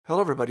Hello,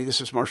 everybody. This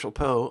is Marshall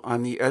Poe.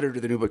 I'm the editor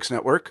of the New Books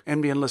Network.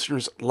 NBN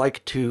listeners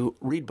like to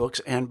read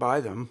books and buy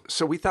them.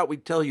 So we thought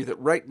we'd tell you that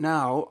right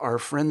now, our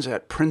friends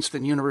at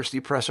Princeton University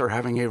Press are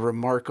having a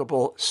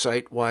remarkable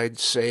site-wide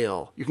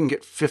sale. You can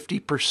get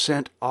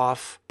 50%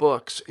 off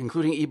books,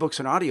 including ebooks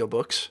and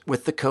audiobooks,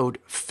 with the code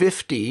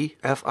 50,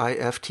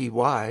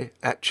 F-I-F-T-Y,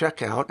 at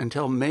checkout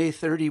until May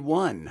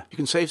 31. You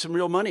can save some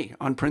real money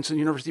on Princeton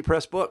University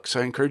Press books.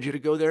 I encourage you to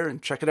go there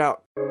and check it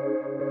out.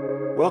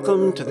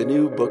 Welcome to the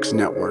New Books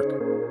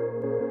Network.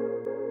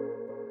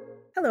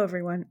 Hello,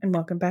 everyone, and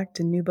welcome back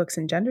to New Books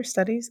in Gender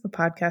Studies, a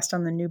podcast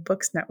on the New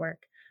Books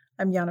Network.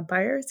 I'm Jana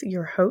Byers,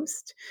 your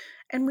host,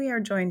 and we are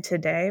joined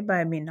today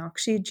by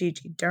Meenakshi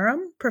Gigi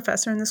Durham,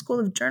 professor in the School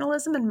of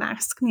Journalism and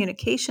Mass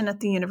Communication at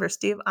the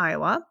University of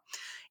Iowa,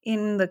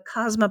 in the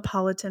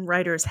cosmopolitan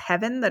writer's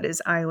heaven that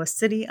is Iowa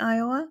City,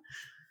 Iowa.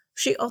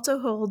 She also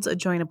holds a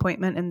joint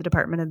appointment in the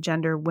Department of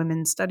Gender,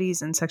 Women's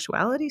Studies, and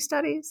Sexuality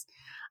Studies.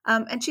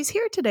 And she's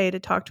here today to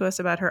talk to us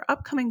about her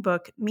upcoming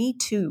book, Me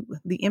Too,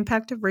 The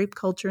Impact of Rape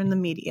Culture in the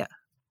Media,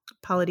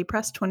 Polity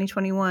Press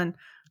 2021.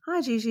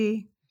 Hi,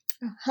 Gigi.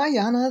 Hi,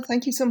 Jana.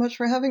 Thank you so much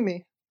for having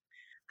me.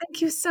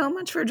 Thank you so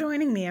much for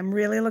joining me. I'm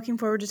really looking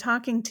forward to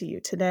talking to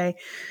you today.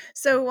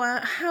 So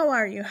how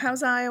are you?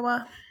 How's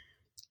Iowa?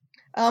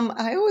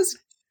 Iowa's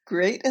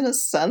great in a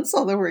sense,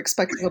 although we're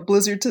expecting a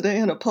blizzard today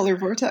and a polar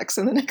vortex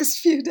in the next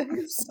few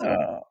days.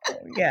 Oh,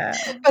 yeah.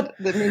 But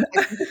that means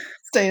I can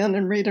stay in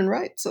and read and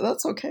write, so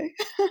that's okay.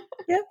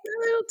 Yeah,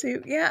 that'll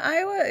do. Yeah,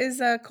 Iowa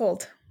is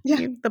cold.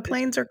 Yeah. The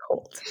plains are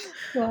cold.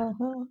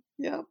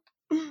 Yeah.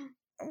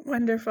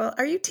 Wonderful.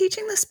 Are you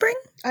teaching this spring?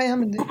 I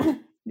am indeed.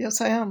 Yes,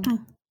 I am.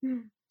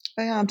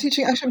 I'm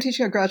teaching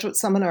a graduate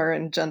seminar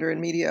in gender and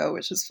media,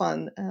 which is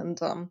fun,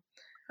 and a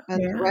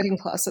writing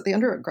class at the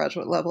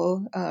undergraduate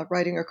level,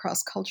 writing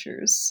across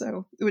cultures,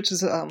 so which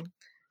is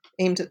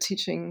aimed at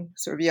teaching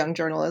sort of young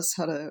journalists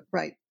how to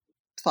write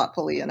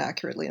thoughtfully and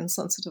accurately and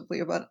sensitively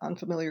about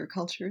unfamiliar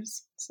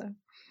cultures. So,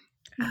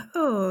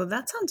 oh,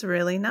 that sounds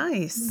really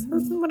nice.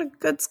 What a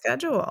good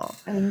schedule.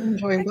 I'm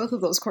enjoying both of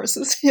those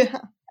courses. Yeah.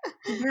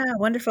 Yeah,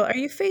 wonderful. Are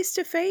you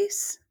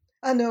face-to-face?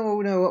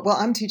 No. Well,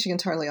 I'm teaching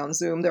entirely on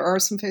Zoom. There are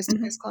some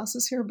face-to-face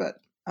classes here, but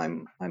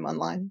I'm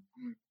online.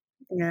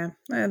 Yeah,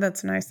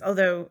 that's nice.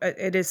 Although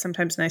it is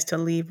sometimes nice to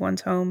leave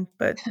one's home,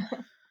 but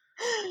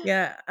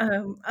yeah,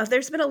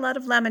 there's been a lot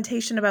of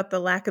lamentation about the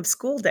lack of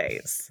school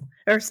days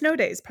or snow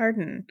days.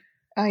 Pardon.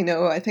 I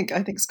know. I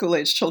think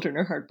school-age children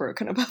are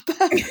heartbroken about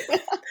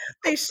that.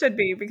 They should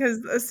be,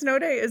 because a snow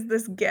day is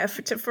this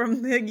gift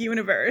from the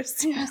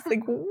universe. Yeah. Just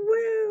like,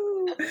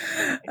 woo!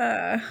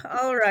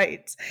 All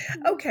right.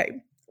 Okay.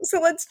 So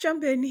let's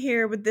jump in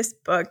here with this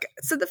book.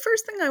 So the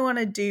first thing I want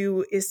to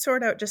do is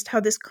sort out just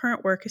how this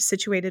current work is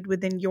situated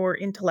within your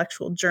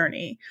intellectual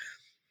journey.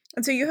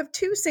 And so you have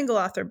two single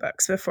author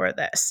books before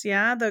this,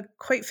 yeah? The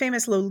quite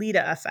famous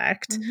Lolita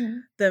Effect,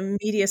 the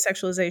media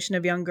sexualization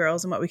of young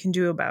girls and what we can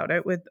do about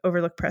it, with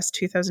Overlook Press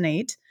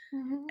 2008.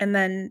 And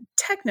then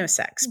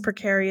Technosex,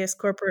 precarious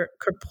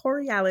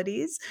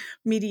corporealities,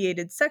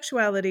 mediated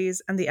sexualities,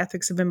 and the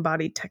ethics of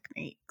embodied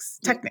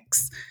techniques.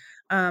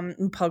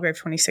 Palgrave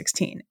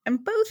 2016.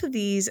 And both of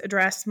these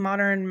address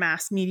modern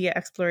mass media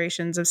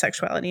explorations of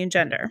sexuality and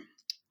gender,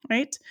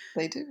 right?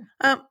 They do.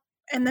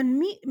 And then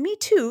Me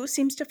Too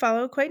seems to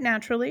follow quite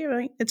naturally,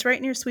 right? It's right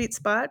in your sweet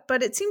spot,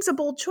 but it seems a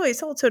bold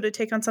choice also to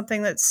take on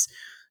something that's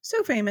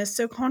so famous,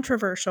 so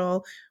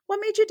controversial.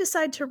 What made you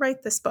decide to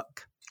write this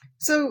book?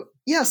 So,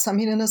 yes, I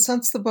mean, in a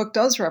sense, the book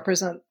does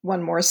represent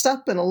one more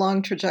step in a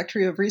long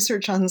trajectory of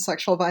research on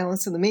sexual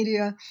violence in the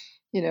media,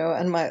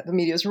 and the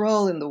media's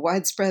role in the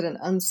widespread and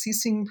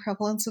unceasing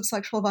prevalence of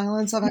sexual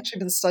violence. I've actually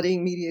been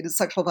studying mediated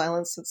sexual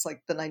violence since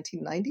like the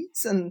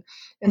 1990s. And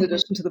in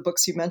addition to the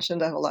books you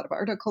mentioned, I have a lot of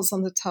articles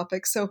on the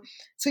topic. So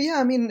yeah,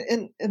 I mean,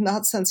 in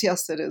that sense,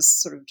 yes, it is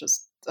sort of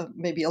just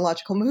maybe a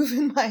logical move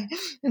in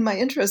my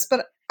interest.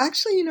 But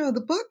actually,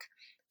 the book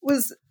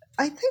was,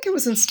 I think it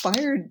was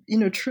inspired,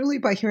 truly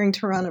by hearing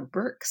Tarana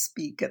Burke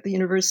speak at the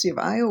University of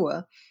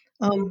Iowa.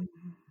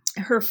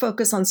 Her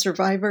focus on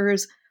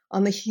survivors,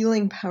 on the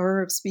healing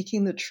power of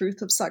speaking the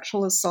truth of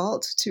sexual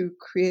assault to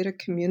create a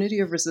community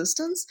of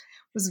resistance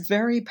was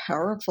very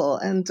powerful.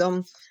 And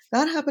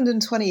that happened in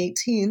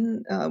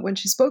 2018 when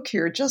she spoke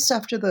here, just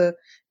after the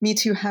Me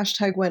Too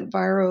hashtag went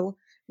viral,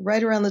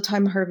 right around the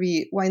time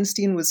Harvey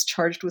Weinstein was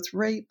charged with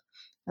rape.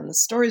 And the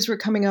stories were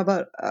coming out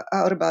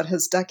about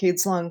his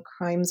decades-long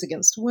crimes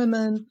against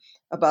women,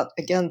 about,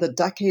 again, the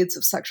decades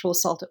of sexual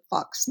assault at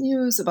Fox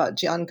News, about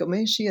Jian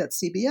Ghomeshi at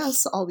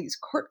CBS, all these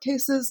court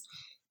cases,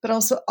 but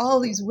also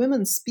all these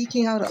women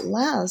speaking out at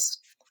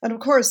last. And of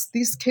course,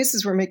 these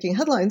cases were making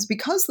headlines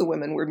because the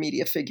women were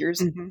media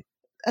figures.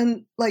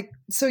 And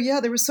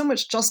there was so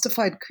much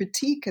justified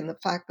critique in the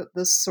fact that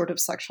this sort of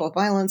sexual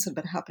violence had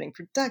been happening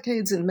for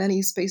decades in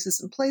many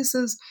spaces and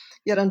places.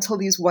 Yet until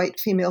these white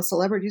female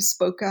celebrities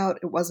spoke out,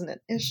 it wasn't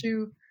an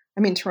issue. I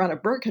mean, Tarana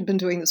Burke had been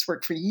doing this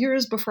work for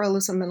years before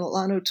Alyssa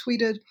Milano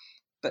tweeted,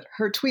 but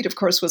her tweet, of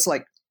course, was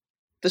like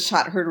the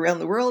shot heard around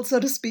the world, so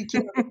to speak,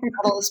 the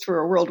catalyst for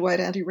a worldwide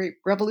anti-rape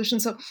revolution.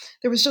 So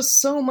there was just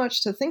so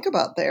much to think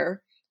about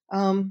there.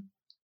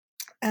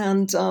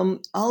 And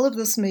all of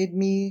this made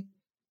me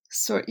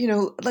sort,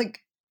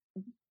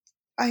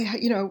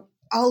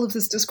 all of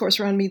this discourse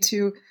around Me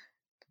Too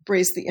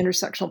raised the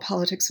intersectional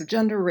politics of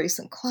gender, race,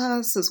 and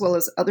class, as well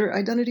as other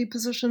identity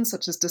positions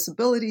such as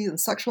disability and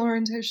sexual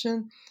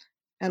orientation,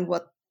 and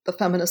what the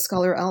feminist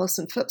scholar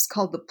Alison Phipps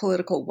called the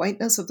political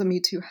whiteness of the Me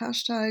Too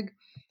hashtag,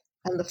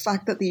 and the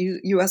fact that the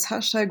US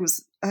hashtag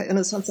was, in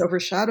a sense,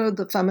 overshadowed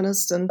the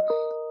feminist and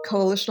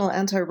coalitional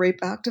anti-rape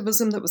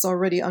activism that was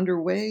already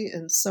underway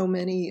in so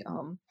many,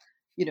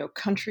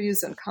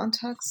 countries and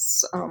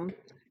contexts.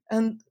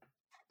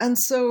 And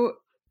so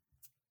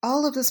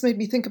all of this made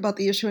me think about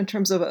the issue in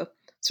terms of a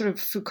sort of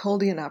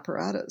Foucauldian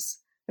apparatus,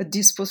 a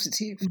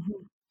dispositif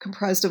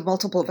comprised of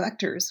multiple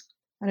vectors.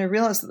 And I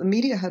realized that the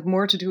media had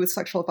more to do with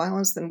sexual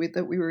violence than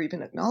we were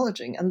even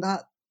acknowledging. And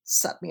that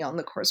set me on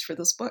the course for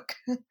this book.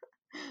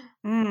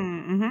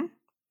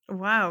 Mm-hmm.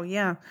 Wow,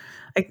 yeah.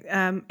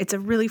 It's a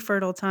really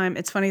fertile time.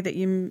 It's funny that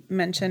you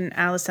mentioned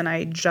Alison.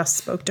 I just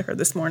spoke to her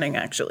this morning,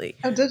 actually.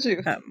 Oh, did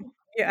you?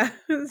 Yeah.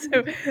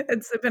 So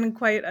it's been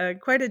quite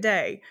a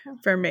day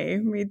for me.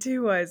 Me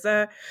too was.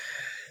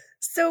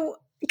 So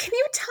can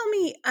you tell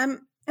me, I'm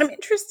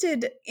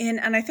interested in,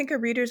 and I think our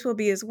readers will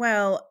be as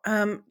well,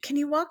 can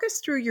you walk us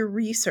through your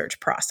research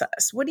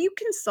process? What do you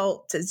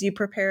consult as you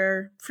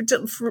prepare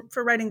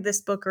for writing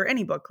this book or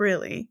any book,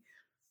 really?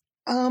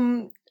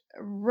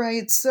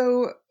 Right.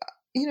 So,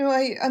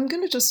 I'm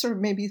going to just sort of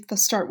maybe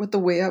start with the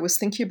way I was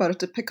thinking about it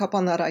to pick up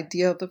on that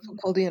idea of the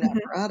Foucauldian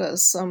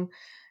apparatus.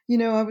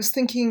 I was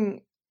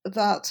thinking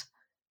that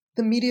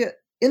the media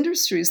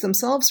industries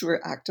themselves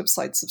were active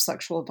sites of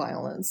sexual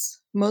violence,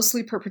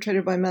 mostly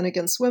perpetrated by men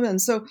against women.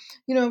 So,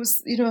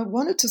 I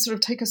wanted to sort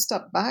of take a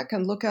step back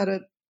and look at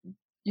it,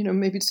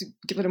 maybe to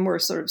give it a more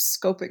sort of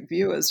scopic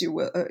view, as you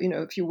will,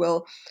 if you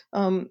will.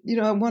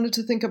 I wanted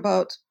to think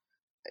about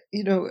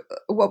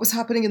what was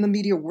happening in the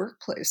media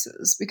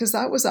workplaces, because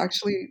that was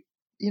actually,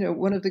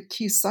 one of the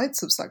key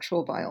sites of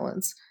sexual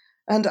violence.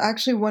 And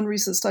actually, one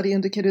recent study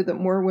indicated that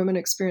more women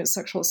experience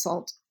sexual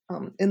assault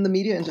in the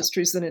media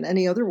industries than in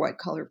any other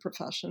white-collar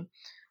profession.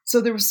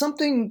 So there was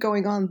something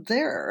going on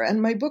there.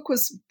 And my book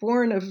was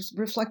born of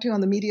reflecting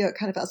on the media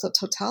kind of as a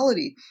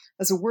totality,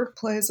 as a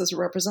workplace, as a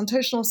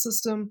representational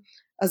system,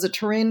 as a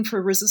terrain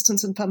for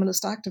resistance and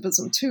feminist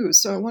activism, too.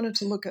 So I wanted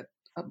to look at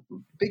a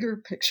bigger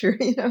picture,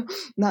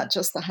 not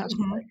just the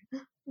hashtag.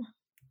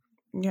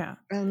 Yeah.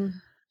 And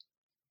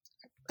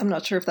I'm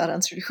not sure if that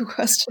answered your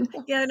question.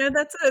 Yeah, no,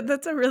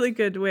 that's a really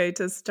good way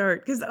to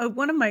start, because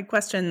one of my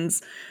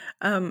questions,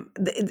 and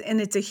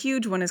it's a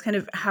huge one, is kind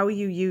of how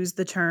you use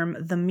the term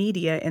 "the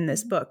media" in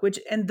this book.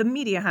 And the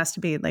media has to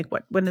be like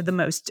one of the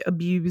most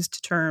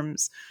abused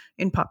terms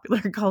in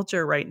popular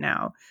culture right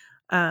now,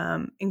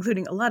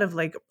 including a lot of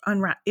like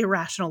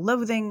irrational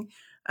loathing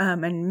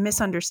and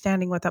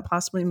misunderstanding what that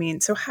possibly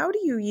means. So how do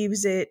you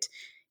use it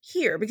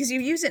here? Because you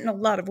use it in a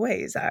lot of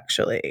ways,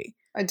 actually.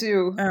 I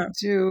do.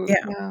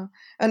 Yeah.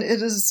 And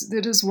it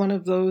is one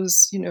of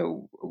those,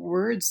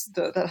 words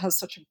that has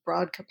such a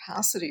broad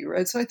capacity,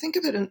 right? So I think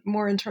of it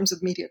more in terms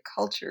of media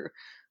culture,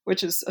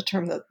 which is a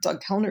term that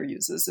Doug Kellner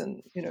uses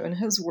in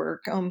his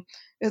work.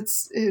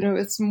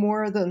 It's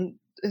more than,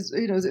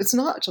 it's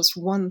not just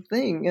one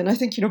thing. And I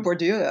think,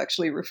 Bourdieu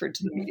actually referred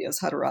to the media as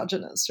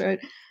heterogeneous, right?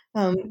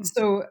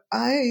 So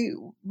I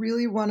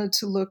really wanted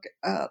to look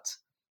at,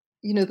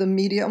 the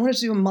media. I wanted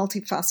to do a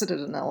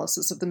multifaceted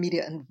analysis of the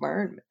media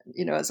environment.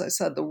 As I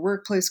said, the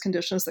workplace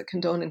conditions that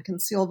condone and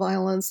conceal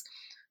violence,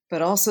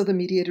 but also the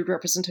mediated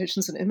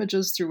representations and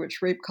images through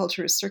which rape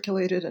culture is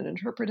circulated and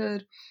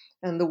interpreted,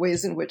 and the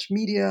ways in which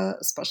media,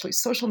 especially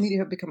social media,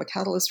 have become a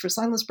catalyst for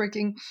silence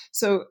breaking.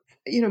 So,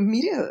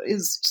 media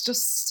is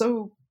just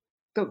so,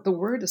 the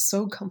word is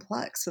so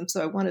complex. And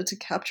so I wanted to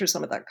capture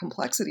some of that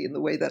complexity in the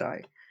way that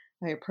I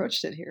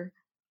approached it here.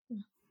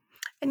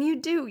 And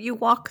you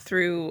walk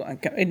through,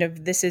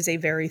 this is a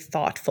very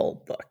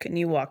thoughtful book, and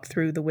you walk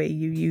through the way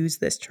you use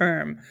this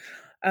term.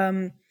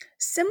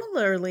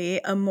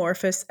 Similarly,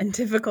 amorphous and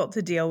difficult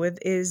to deal with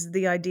is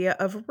the idea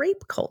of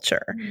rape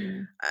culture.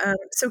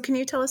 So can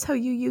you tell us how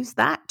you use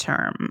that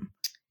term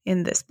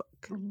in this book?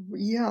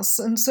 Yes,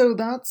 and so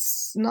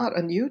that's not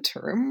a new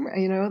term.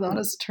 That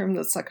is a term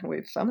that second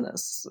wave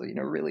feminists,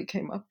 really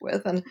came up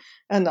with. And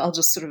I'll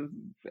just sort of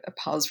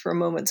pause for a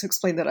moment to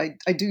explain that I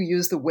do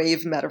use the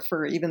wave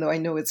metaphor, even though I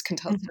know it's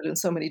contested in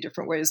so many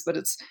different ways, but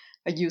it's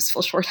a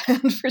useful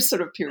shorthand for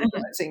sort of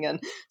periodizing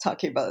and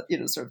talking about,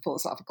 sort of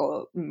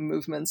philosophical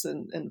movements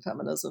in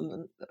feminism.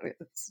 And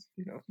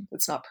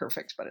it's not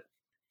perfect, but it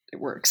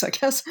works, I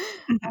guess.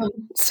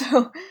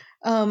 So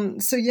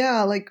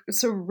yeah,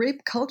 so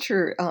rape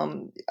culture,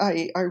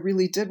 I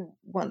really did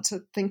want to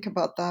think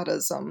about that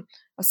as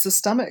a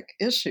systemic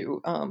issue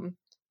that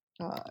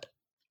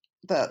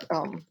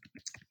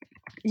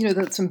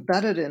that's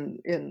embedded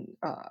in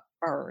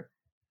our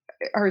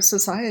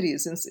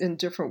societies in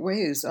different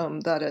ways.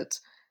 That it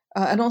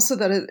and also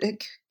that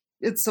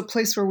it's a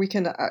place where we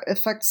can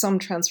effect some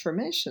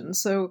transformation.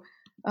 So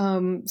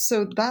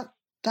so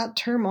that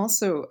term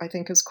also, I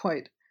think, is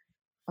quite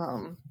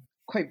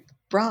quite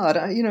broad.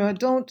 I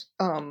don't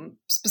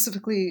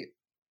specifically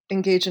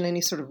engage in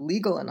any sort of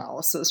legal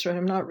analysis, right?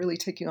 I'm not really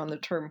taking on the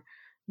term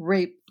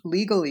rape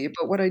legally,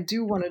 but what I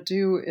do want to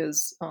do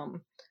is,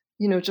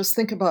 just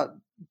think about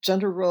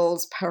gender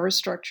roles, power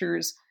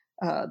structures,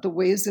 the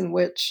ways in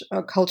which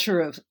a culture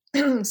of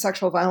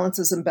sexual violence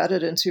is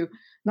embedded into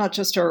not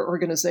just our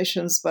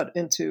organizations, but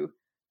into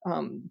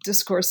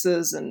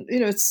discourses. And,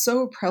 it's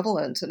so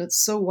prevalent and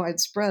it's so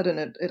widespread, and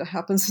it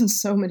happens in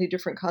so many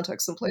different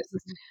contexts and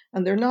places.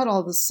 And they're not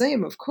all the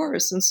same, of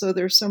course. And so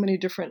there's so many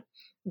different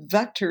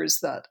vectors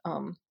that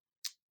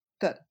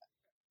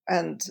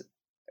and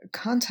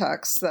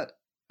contexts that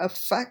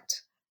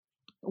affect,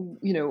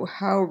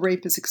 how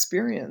rape is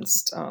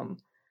experienced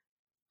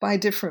by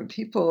different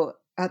people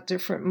at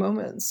different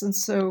moments. And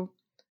so,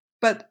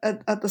 but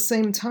at the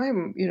same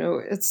time,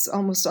 it's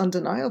almost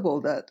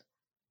undeniable that,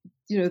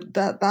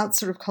 that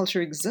sort of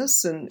culture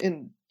exists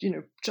in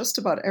just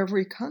about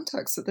every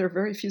context, that there are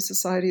very few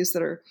societies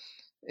that are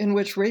in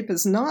which rape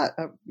is not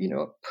a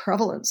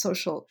prevalent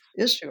social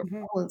issue, a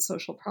prevalent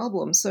social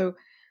problem. So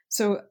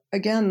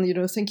again,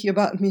 thinking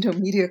about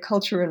media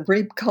culture and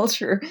rape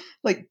culture,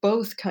 like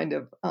both kind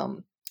of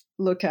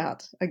look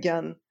at,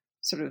 again,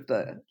 sort of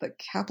the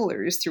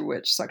capillaries through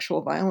which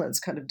sexual violence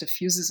kind of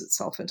diffuses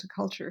itself into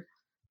culture.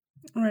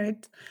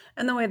 Right.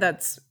 And the way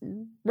that's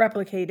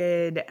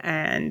replicated,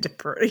 and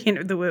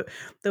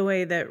the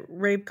way that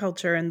rape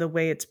culture and the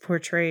way it's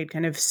portrayed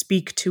kind of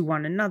speak to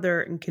one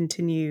another and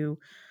continue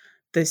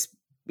this,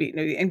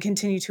 and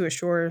continue to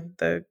assure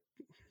the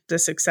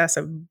success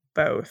of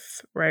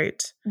both,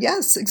 right?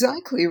 Yes,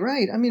 exactly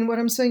right. I mean, what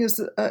I'm saying is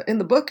that, in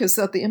the book, is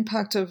that the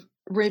impact of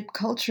rape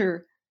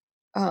culture,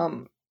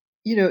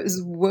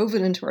 is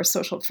woven into our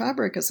social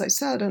fabric, as I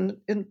said, and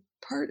in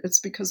part it's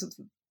because of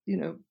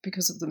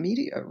the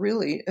media,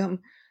 really.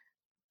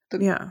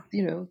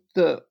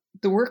 The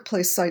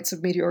workplace sites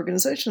of media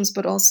organizations,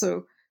 but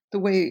also the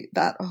way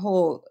that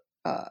whole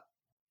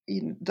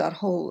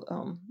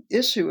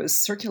issue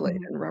is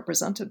circulated and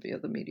represented via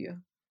the media.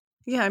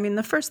 Yeah, I mean,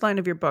 the first line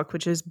of your book,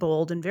 which is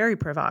bold and very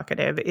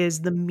provocative,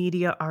 is the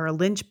media are a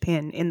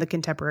linchpin in the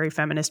contemporary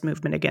feminist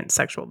movement against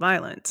sexual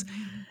violence.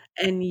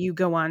 And you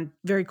go on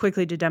very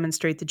quickly to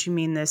demonstrate that you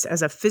mean this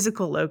as a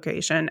physical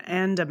location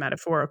and a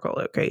metaphorical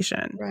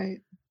location. Right.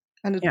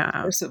 And a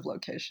discursive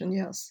location,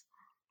 yes.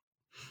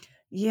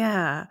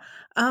 Yeah.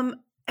 And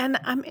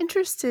I'm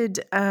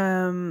interested,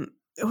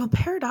 well,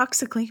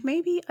 paradoxically,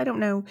 maybe, I don't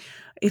know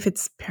if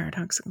it's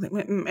paradoxically.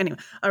 Anyway,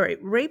 all right.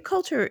 Rape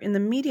culture in the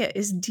media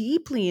is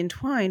deeply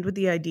entwined with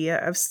the idea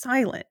of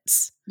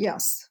silence.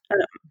 Yes.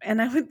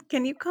 And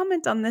can you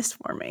comment on this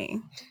for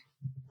me?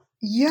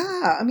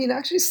 Yeah, I mean,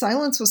 actually,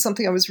 silence was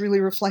something I was really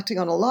reflecting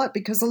on a lot,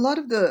 because a lot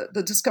of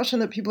the discussion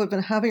that people have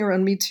been having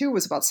around Me Too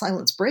was about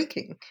silence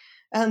breaking.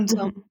 And,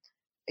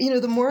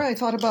 the more I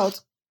thought about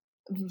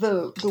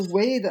the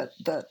way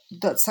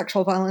that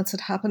sexual violence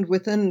had happened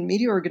within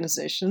media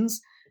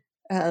organizations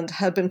and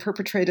had been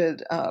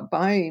perpetrated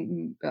by,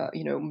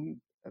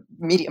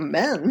 media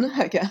men,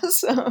 I guess,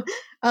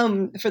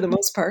 for the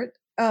most part.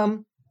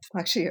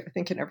 Actually, I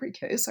think in every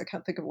case, I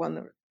can't think of one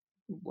that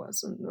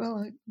wasn't.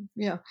 Well,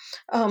 yeah.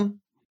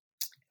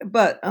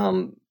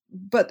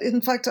 But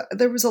in fact,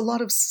 there was a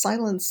lot of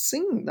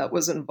silencing that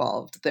was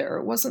involved there.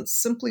 It wasn't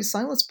simply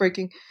silence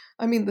breaking.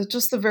 I mean,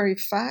 just the very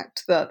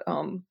fact that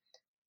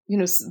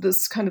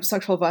this kind of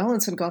sexual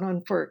violence had gone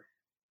on for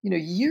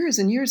years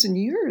and years and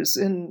years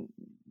in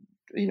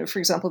for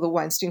example, the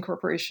Weinstein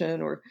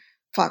Corporation or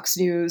Fox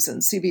News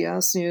and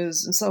CBS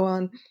News and so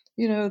on.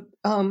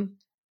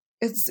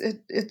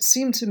 It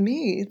seemed to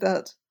me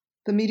that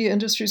the media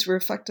industries were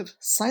effective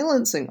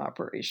silencing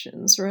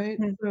operations, right?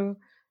 So,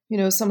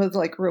 some of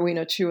like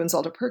Rowena Chu and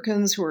Zelda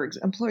Perkins, who were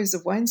employees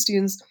of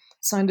Weinstein's,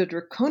 signed a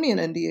draconian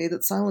NDA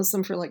that silenced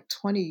them for like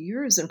 20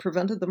 years and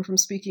prevented them from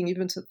speaking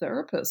even to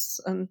therapists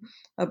and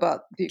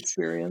about the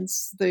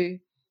experience. They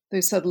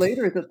said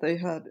later that they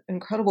had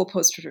incredible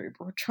post-traumatic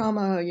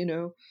trauma,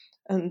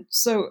 and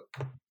so,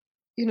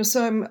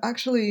 so I'm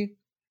actually,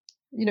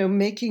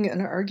 making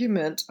an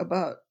argument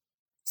about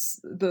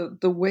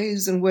the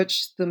ways in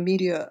which the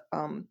media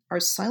are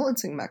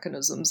silencing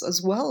mechanisms,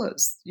 as well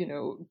as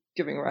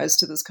giving rise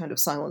to this kind of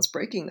silence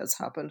breaking that's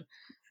happened,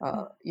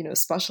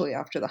 especially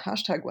after the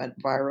hashtag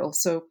went viral.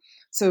 So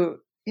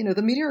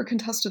the media are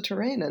contested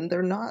terrain, and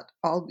they're not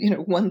all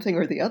one thing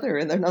or the other,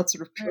 and they're not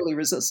sort of purely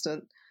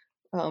resistant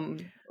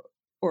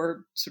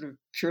or sort of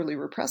purely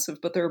repressive,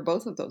 but there are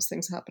both of those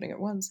things happening at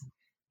once.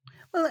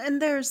 Well,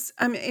 and there's,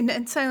 I mean,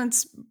 and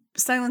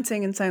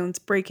silencing and silence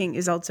breaking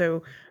is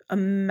also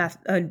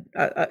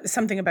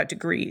something about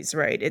degrees,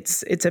 right?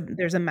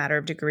 There's a matter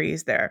of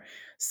degrees there.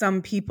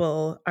 Some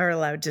people are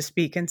allowed to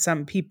speak, and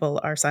some people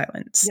are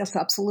silenced. Yes,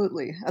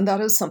 absolutely, and that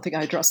is something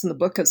I address in the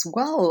book as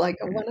well. Like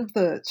one of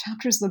the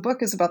chapters in the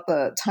book is about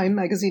the Time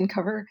magazine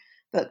cover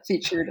that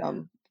featured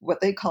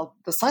what they called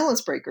the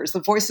silence breakers, the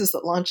voices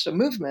that launched a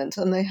movement,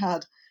 and they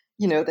had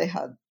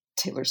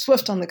Taylor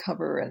Swift on the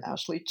cover and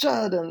Ashley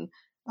Judd and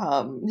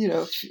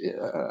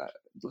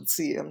let's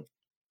see, I'm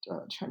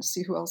trying to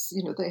see who else.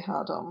 They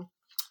had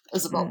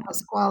Isabel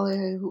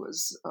Pasquale, who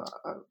was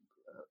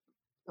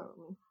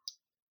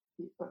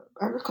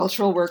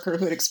agricultural worker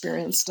who had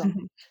experienced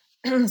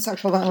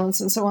sexual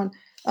violence and so on.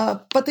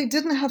 But they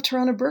didn't have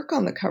Tarana Burke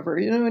on the cover,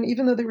 and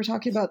even though they were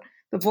talking about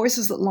the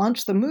voices that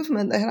launched the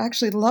movement, they had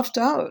actually left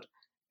out,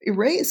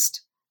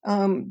 erased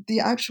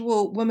the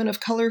actual women of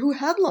color who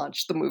had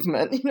launched the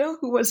movement,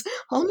 who was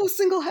almost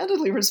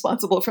single-handedly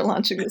responsible for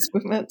launching this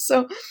movement.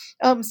 So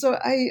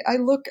I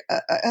look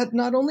at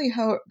not only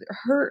how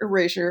her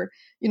erasure,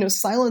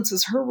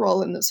 silences her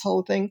role in this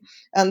whole thing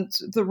and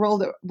the role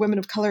that women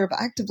of color have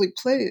actively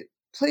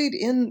played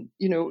in,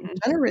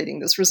 generating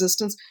this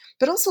resistance,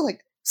 but also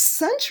like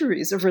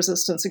centuries of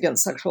resistance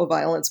against sexual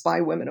violence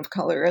by women of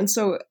color. And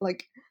so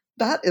like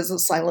that is a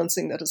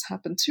silencing that has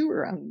happened too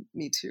around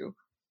Me Too.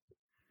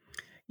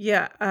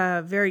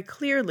 Yeah, very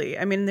clearly.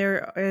 I mean,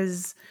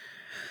 this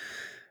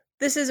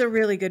is a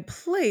really good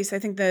place. I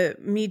think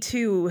that Me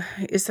Too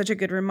is such a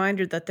good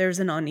reminder that there's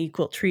an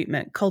unequal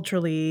treatment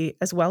culturally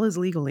as well as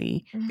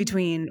legally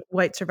between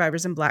white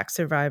survivors and Black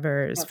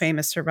survivors, yes,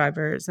 famous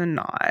survivors and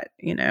not,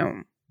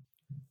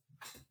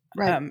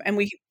 Right. And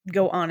we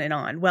go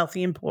on,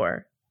 wealthy and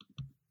poor.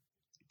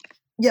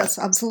 Yes,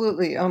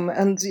 absolutely.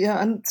 And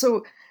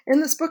so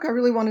in this book, I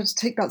really wanted to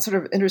take that sort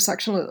of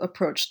intersectional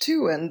approach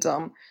too, and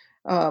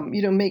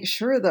make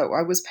sure that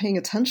I was paying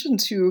attention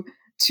to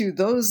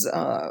those,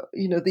 the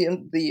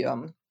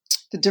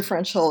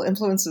differential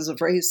influences of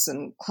race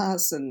and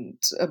class and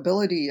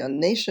ability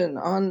and nation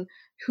on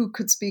who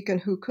could speak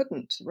and who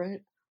couldn't, right?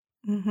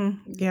 Mm-hmm.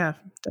 Yeah,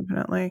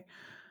 definitely.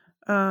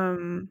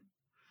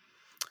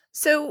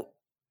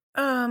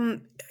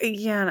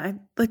 Yeah,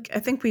 I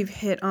think we've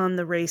hit on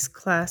the race,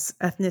 class,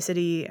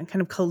 ethnicity, and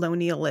kind of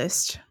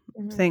colonialist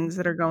things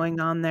that are going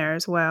on there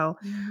as well.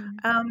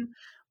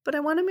 But I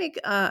want to make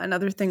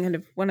another thing. Kind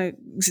of want to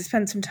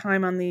spend some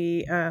time on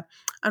the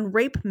on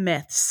rape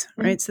myths,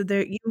 right? So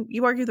there,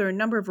 you argue there are a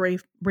number of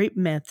rape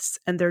myths,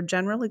 and their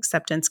general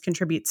acceptance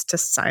contributes to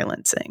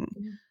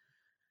silencing.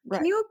 Right.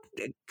 Can you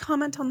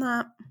comment on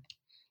that?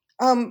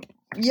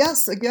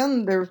 Yes,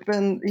 again, there's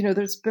been,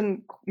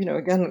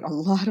 again, a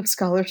lot of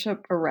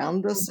scholarship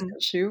around this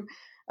issue.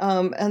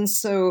 And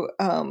so,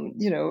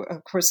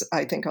 of course,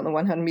 I think on the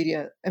one hand,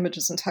 media,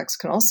 images, and text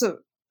can also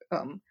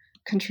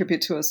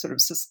contribute to a sort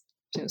of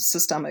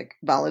systemic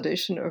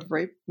validation of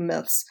rape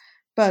myths.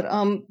 But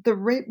the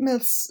rape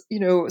myths,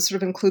 sort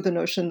of include the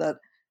notion that,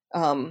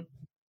 that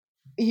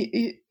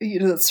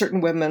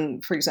certain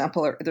women, for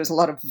example, there's a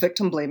lot of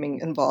victim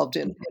blaming involved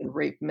in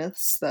rape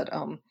myths that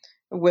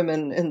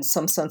women in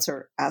some sense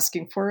are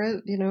asking for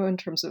it, in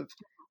terms of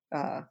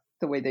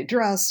the way they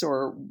dress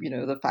or,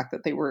 the fact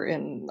that they were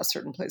in a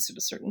certain place at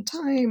a certain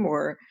time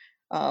or,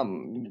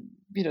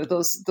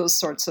 those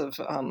sorts of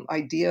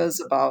ideas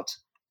about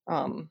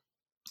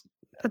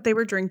that they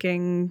were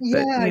drinking, but,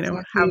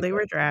 exactly, how they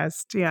were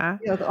dressed. Yeah.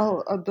 Yeah.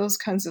 All of those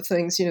kinds of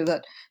things,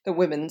 that the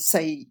women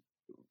say,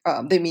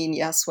 they mean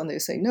yes when they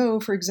say no,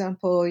 for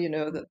example,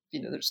 that,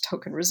 there's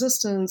token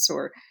resistance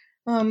or,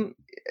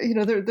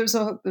 there's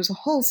a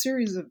whole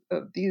series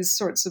of these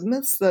sorts of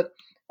myths that,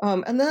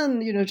 and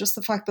then, just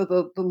the fact that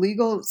the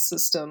legal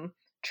system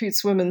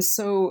treats women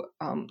so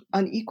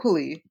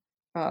unequally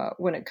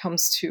when it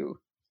comes to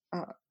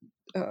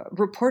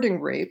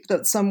reporting rape,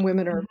 that some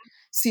women are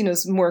seen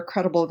as more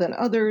credible than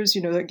others.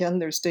 Again,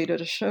 there's data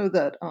to show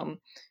that,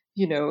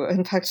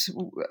 in fact,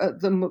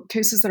 the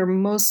cases that are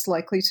most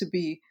likely to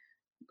be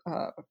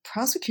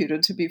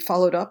prosecuted, to be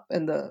followed up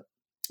in the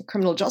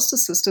criminal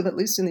justice system, at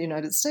least in the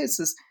United States,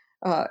 is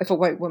if a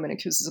white woman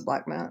accuses a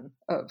Black man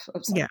of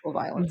sexual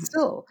violence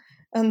still.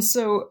 And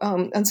so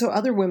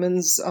other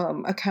women's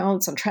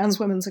accounts and trans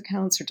women's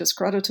accounts are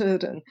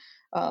discredited and,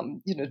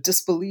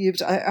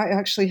 disbelieved. I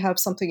actually have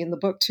something in the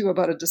book too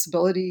about a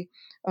disability,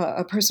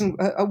 a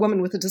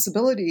woman with a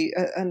disability,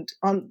 and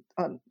on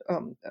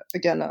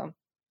again, a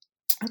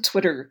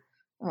Twitter,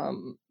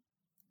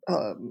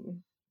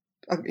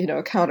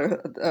 account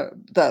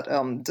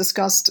that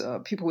discussed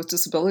people with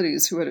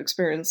disabilities who had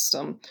experienced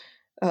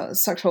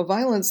sexual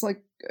violence,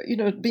 like,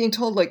 being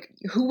told, like,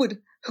 who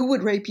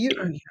would rape you,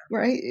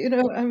 right?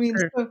 I mean,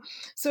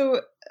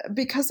 so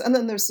because, and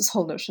then there's this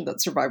whole notion that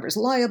survivors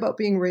lie about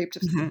being raped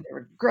if they were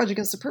a grudge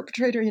against the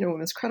perpetrator.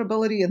 Women's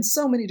credibility in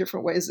so many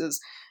different ways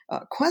is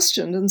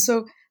questioned, and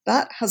so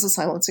that has a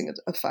silencing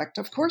effect.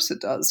 Of course,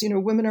 it does.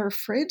 Women are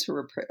afraid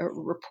to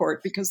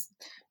report because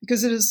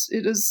it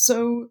is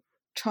so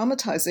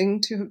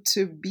traumatizing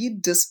to be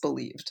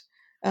disbelieved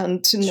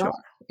and to not,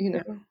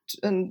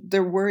 and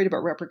they're worried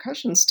about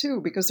repercussions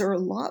too, because there are a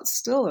lot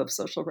still of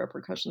social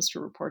repercussions to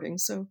reporting.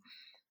 So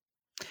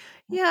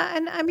yeah,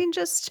 and I mean,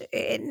 just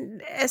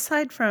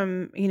aside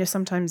from,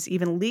 sometimes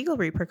even legal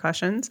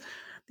repercussions,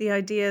 the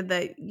idea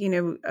that,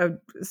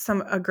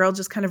 a girl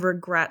just kind of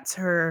regrets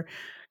her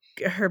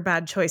her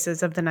bad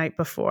choices of the night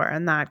before,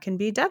 and that can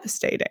be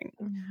devastating.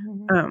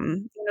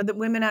 That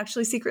women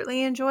actually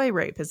secretly enjoy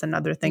rape is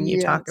another thing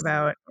you talk Yes.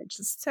 about, which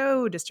is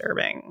so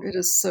disturbing. It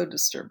is so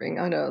disturbing.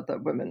 I know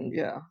that women,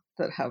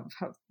 that have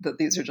that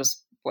these are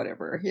just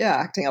whatever,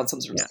 acting out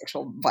some sort of Yeah.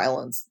 sexual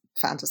violence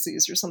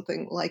fantasies or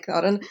something like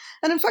that. And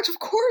in fact, of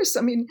course,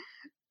 I mean,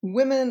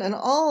 women and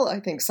all, I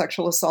think,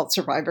 sexual assault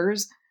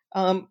survivors,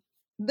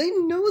 they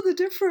know the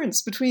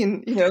difference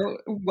between,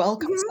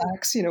 welcome Mhm.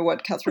 sex,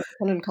 what Catherine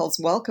McKinnon calls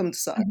welcomed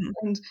sex,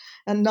 Mhm.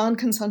 and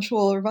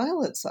non-consensual or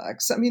violent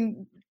sex. I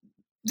mean,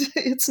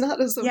 it's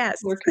not as though Yes.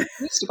 people are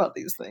confused about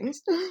these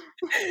things.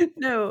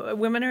 No,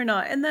 women are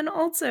not. And then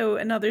also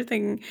another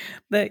thing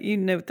that you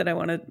note that I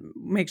want to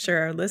make sure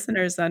our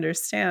listeners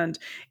understand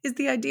is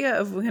the idea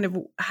of kind of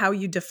how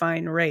you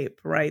define rape,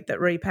 right? That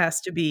rape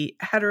has to be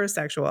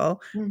heterosexual,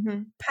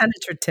 Mhm.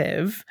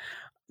 penetrative,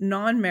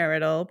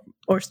 non-marital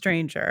or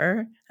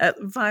stranger,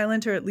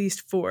 violent or at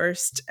least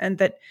forced, and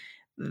that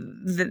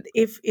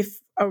if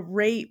a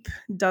rape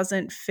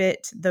doesn't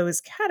fit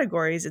those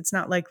categories, it's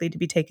not likely to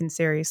be taken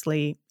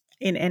seriously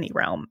in any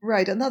realm.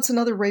 Right, and that's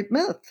another rape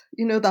myth.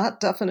 That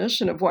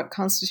definition of what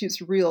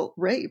constitutes real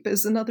rape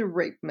is another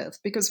rape myth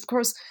because, of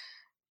course,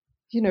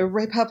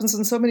 rape happens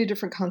in so many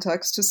different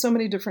contexts to so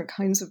many different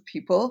kinds of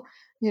people.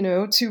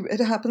 It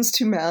happens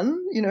to men.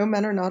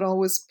 Men are not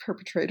always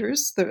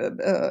perpetrators.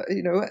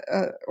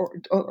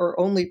 Or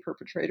only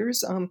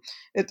perpetrators.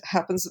 It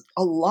happens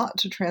a lot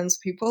to trans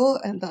people,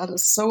 and that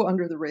is so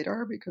under the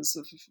radar because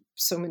of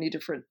so many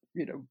different,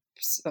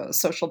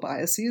 social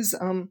biases.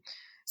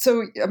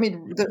 So, I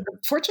mean,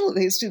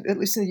 fortunately, at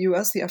least in the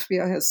U.S., the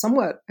FBI has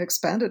somewhat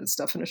expanded its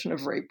definition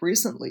of rape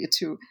recently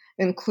to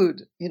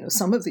include,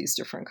 some of these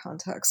different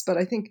contexts. But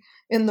I think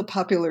in the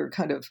popular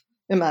kind of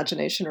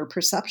imagination or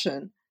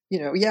perception,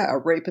 a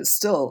rape is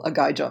still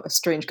a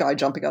strange guy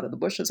jumping out of the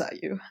bushes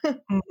at you.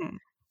 Mhm.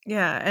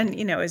 Yeah, and,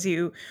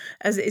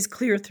 as is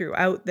clear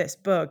throughout this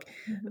book,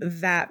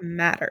 Mhm. that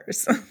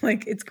matters.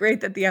 Like, it's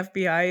great that the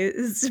FBI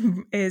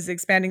is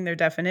expanding their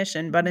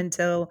definition, but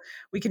until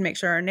we can make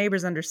sure our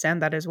neighbors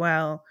understand that as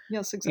well,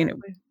 Yes, you know,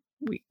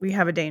 exactly. we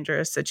have a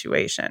dangerous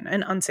situation,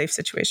 an unsafe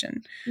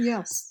situation.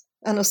 Yes,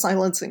 and a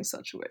silencing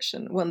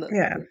situation, one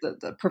Yeah.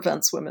 that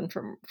prevents women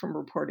from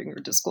reporting or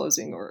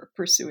disclosing or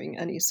pursuing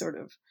any sort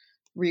of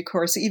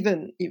recourse,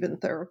 even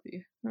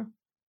therapy. Yeah,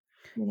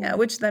 Yeah.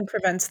 which then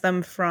prevents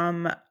them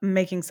from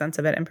making sense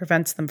of it and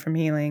prevents them from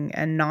healing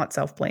and not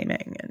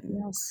self-blaming and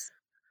Yes,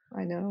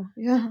 I know.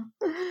 Yeah.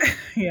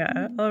 yeah,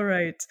 Mm, all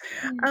right.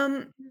 mm,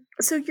 Um,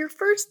 so the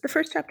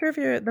first chapter of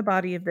the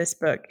body of this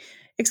book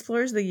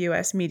explores the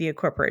U.S. media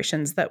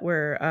corporations that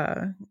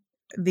were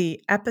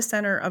the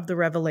epicenter of the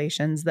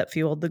revelations that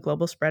fueled the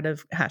global spread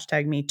of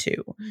hashtag Me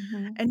Too.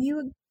 mhm. And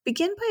you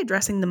begin by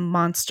addressing the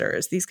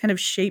monsters, these kind of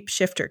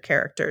shapeshifter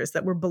characters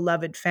that were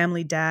beloved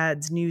family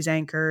dads, news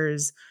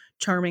anchors,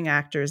 charming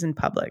actors in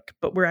public,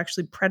 but were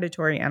actually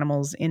predatory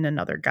animals in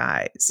another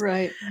guise.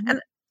 Right. And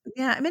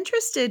yeah, I'm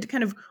interested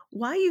kind of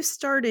why you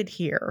started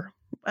here,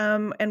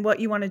 and what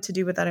you wanted to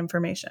do with that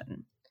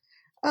information.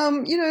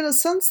 In a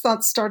sense,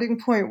 that starting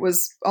point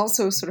was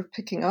also sort of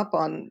picking up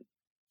on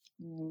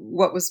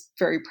what was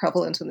very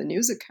prevalent in the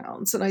news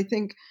accounts. And I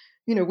think,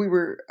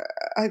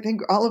 I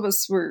think all of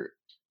us were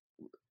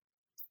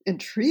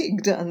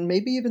intrigued and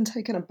maybe even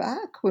taken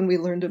aback when we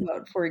learned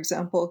about, for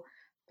example,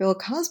 Bill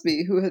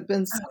Cosby, who had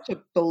been such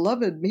a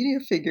beloved media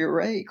figure,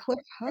 right? Cliff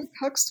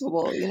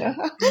Huxtable.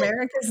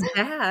 America's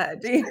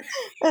dad.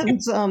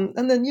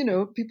 And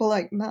then, people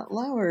like Matt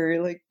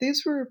Lauer, like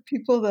these were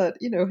people that,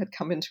 had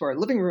come into our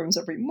living rooms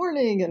every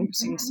morning and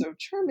seemed Mhm. so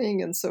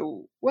charming and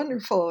so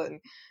wonderful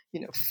and,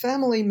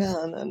 family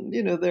men. And,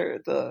 they're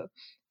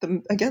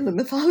again, the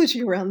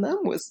mythology around them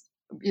was,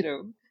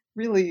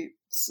 really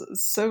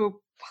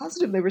so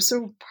positive. They were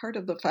so part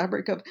of the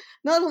fabric of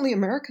not only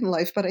American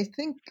life, but I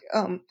think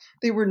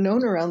they were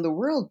known around the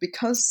world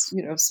because,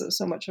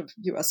 so much of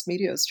US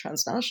media is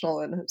transnational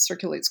and it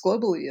circulates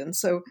globally. And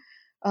so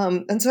I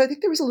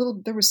think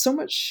there was so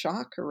much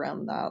shock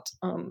around that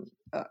um,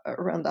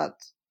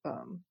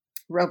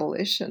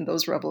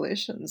 those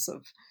revelations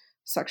of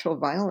sexual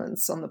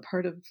violence on the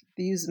part of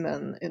these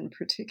men in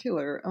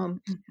particular, Mhm.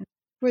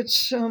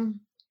 which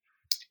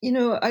you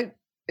know,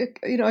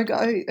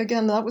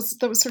 again, that was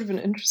sort of an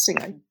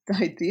interesting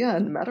idea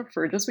and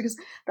metaphor, just because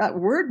that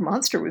word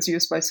 "monster" was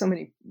used by so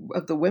many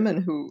of the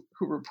women who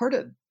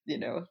reported, these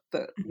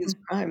Mhm.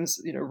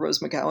 crimes. Rose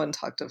McGowan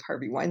talked of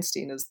Harvey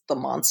Weinstein as the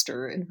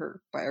monster in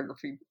her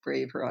biography,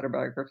 Brave, her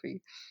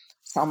autobiography.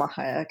 Salma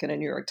Hayek in a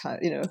New York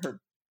Times,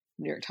 her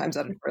New York Times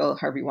editorial,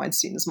 Harvey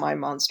Weinstein is my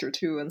monster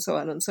too, and so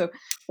on. And so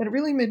it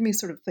really made me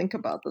sort of think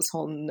about this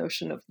whole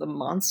notion of the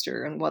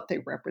monster and what they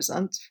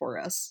represent for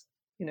us.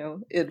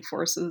 Id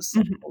forces,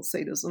 Mhm.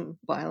 sadism,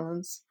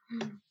 violence.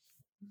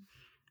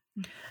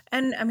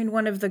 And I mean,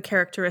 one of the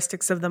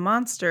characteristics of the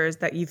monster is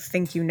that you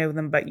think you know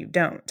them, but you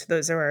don't.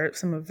 Those are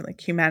some of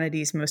like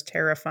humanity's most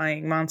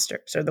terrifying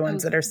monsters, are the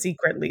ones that are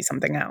secretly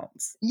something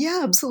else.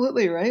 Yeah,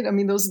 absolutely, right? I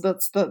mean,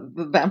 that's the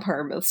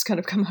vampire myths kind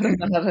of come out of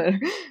Mhm.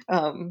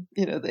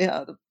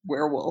 that. The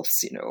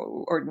werewolves,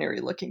 ordinary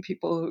looking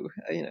people who,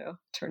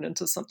 turn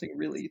into something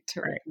really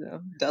terrible,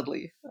 Right.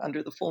 deadly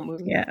under the full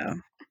moon. Yeah.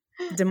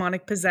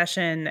 Demonic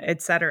possession,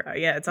 etc.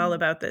 Yeah, it's all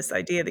about this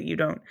idea that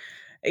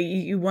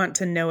you want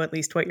to know at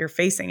least what you're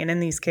facing, and in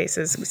these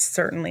cases,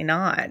 certainly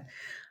not.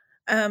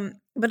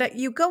 But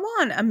you go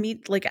on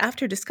like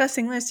after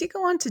discussing this, you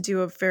go on to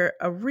do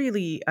a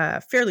really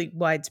fairly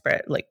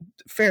widespread, like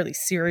fairly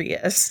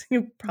serious,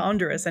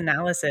 ponderous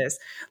analysis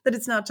that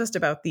it's not just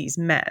about these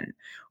men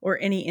or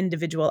any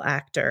individual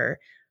actor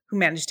who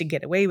managed to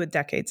get away with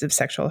decades of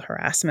sexual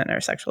harassment or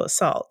sexual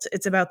assault.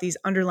 It's about these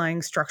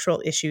underlying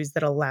structural issues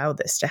that allow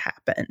this to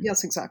happen.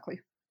 Yes,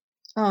 exactly.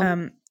 Um,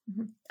 Um,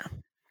 mhm.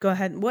 Go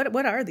ahead.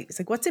 What are these?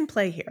 Like, what's in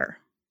play here?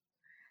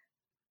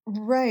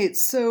 Right.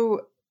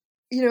 So,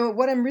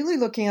 what I'm really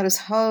looking at is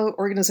how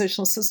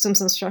organizational systems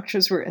and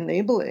structures were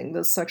enabling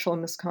this sexual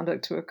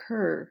misconduct to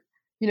occur,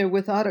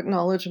 without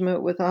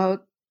acknowledgement,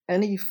 without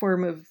any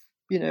form of,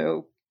 you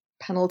know,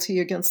 penalty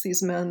against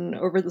these men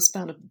over the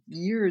span of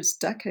years,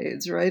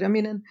 decades, right? I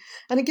mean,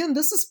 and again,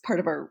 this is part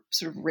of our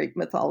sort of rape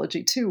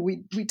mythology too.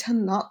 We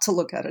tend not to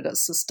look at it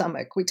as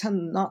systemic. We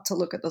tend not to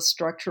look at the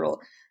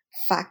structural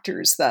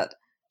factors that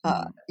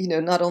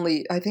Mm. not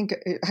only I think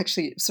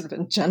actually sort of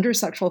engender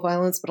sexual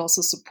violence, but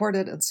also support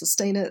it and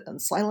sustain it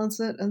and silence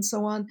it and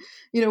so on.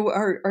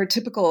 Our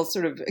typical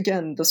sort of,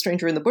 again, the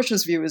stranger in the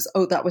bushes view is,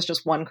 oh, that was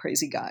just one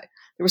crazy guy.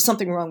 There was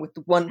something wrong with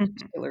the one Mhm.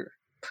 particular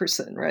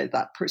person, right?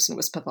 That person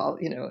was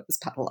is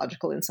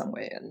pathological in some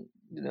way. And,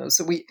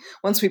 so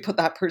once we put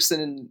that person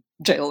in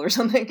jail or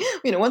something,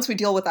 once we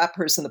deal with that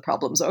person, the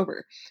problem's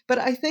over. But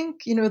I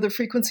think, the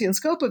frequency and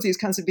scope of these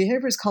kinds of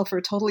behaviors call for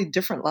a totally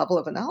different level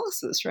of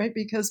analysis, right?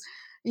 Because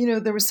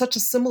there was such a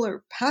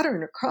similar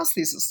pattern across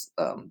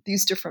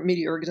these different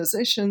media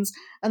organizations.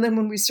 And then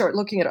when we start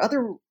looking at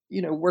other,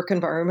 work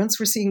environments,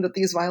 we're seeing that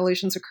these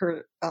violations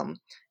occur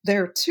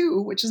there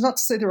too. Which is not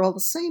to say they're all the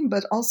same,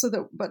 but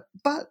also but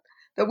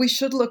that we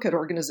should look at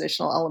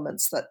organizational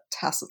elements that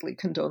tacitly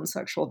condone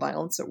sexual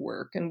violence at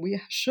work, and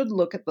we should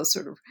look at the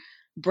sort of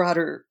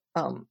broader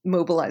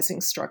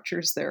mobilizing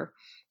structures there.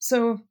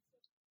 So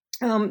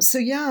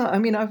yeah, I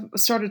mean, I've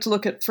started to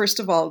look at, first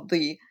of all,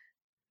 the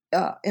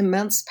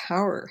immense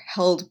power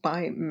held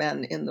by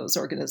men in those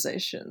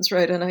organizations,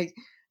 right? And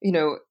you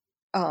know,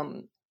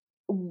 um,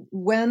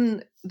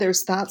 when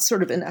there's that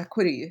sort of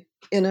inequity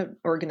in an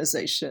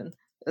organization,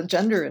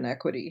 gender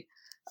inequity,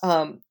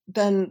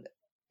 then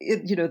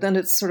then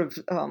it's sort of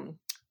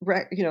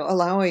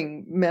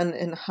allowing men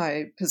in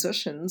high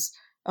positions,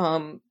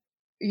 um,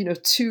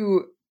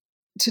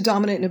 to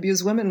dominate and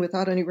abuse women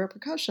without any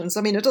repercussions.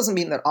 I mean, it doesn't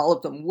mean that all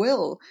of them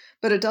will,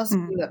 but it does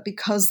mean Mm. that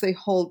because they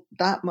hold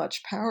that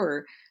much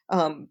power,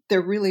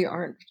 there really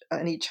aren't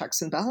any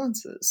checks and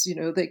balances.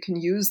 They can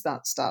use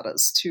that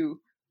status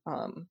to,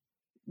 um,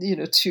 you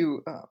know,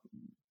 to uh,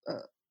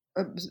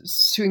 uh,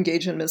 to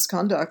engage in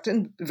misconduct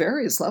in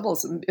various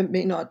levels. And it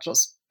may not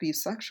just be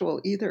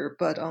sexual either,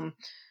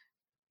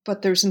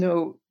 but there's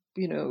no,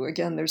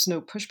 again, there's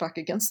no pushback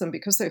against them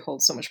because they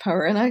hold so much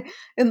power. And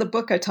in the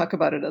book, I talk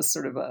about it as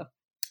sort of a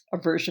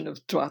version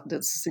of droit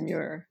de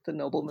seigneur, the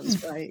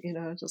nobleman's right,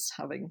 just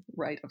having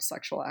right of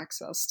sexual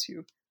access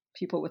to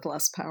people with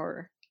less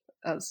power,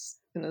 as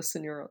in a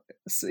seigneur,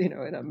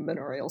 in a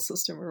manorial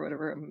system or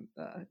whatever,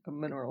 a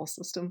manorial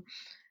system.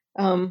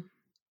 Um,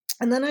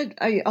 and then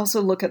I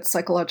also look at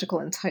psychological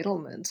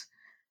entitlement,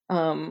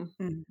 um,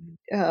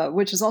 Mhm.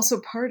 which is also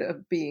part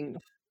of being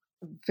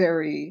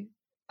very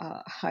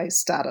high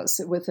status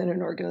within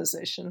an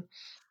organization.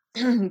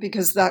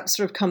 Because that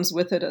sort of comes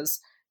with it as,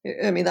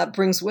 I mean, that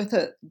brings with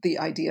it the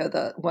idea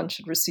that one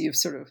should receive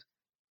sort of,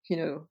 you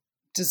know,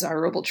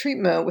 desirable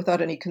treatment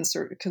without any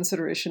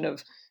consideration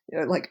of,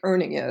 like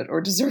earning it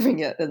or deserving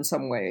it in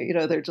some way.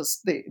 They're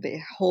just,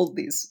 they hold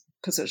these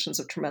positions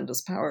of tremendous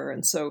power.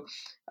 And so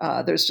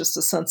there's just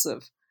a sense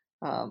of,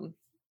 um,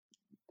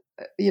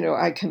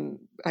 I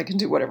can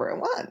do whatever I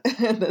want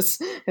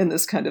in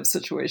this kind of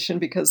situation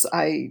because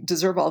I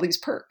deserve all these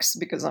perks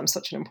because I'm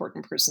such an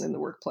important person in the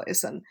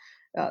workplace, and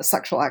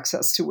sexual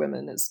access to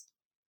women is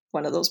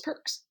one of those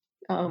perks.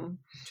 Um,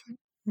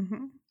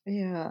 Mhm.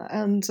 yeah,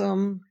 and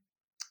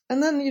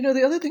then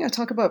the other thing I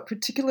talk about,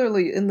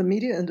 particularly in the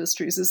media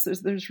industries, is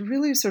there's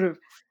really sort of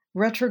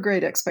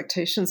retrograde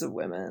expectations of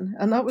women,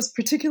 and that was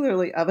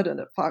particularly evident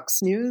at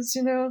Fox News.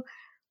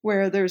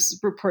 Where there's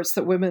reports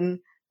that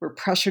women were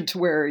pressured to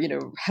wear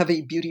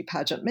heavy beauty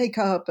pageant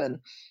makeup and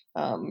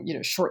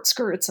short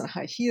skirts and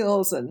high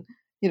heels, and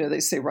they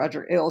say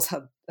Roger Ailes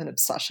had an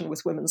obsession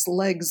with women's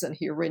legs, and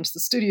he arranged the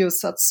studio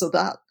sets so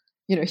that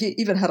he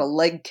even had a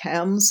leg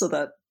cam so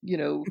that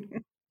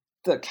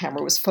the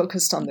camera was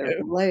focused on their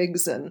Yeah.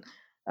 legs, and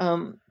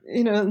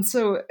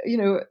so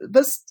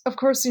this, of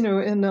course,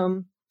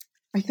 in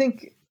I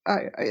think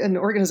in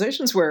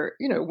organizations where,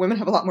 women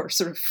have a lot more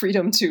sort of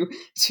freedom to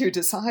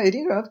decide,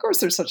 of course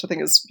there's such a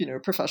thing as,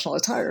 professional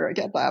attire. I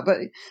get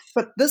that.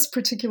 But this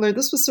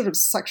was sort of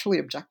sexually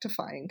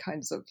objectifying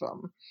kinds of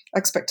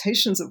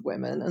expectations of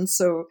women. And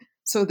so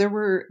there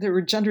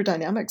were gender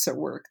dynamics at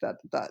work that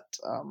that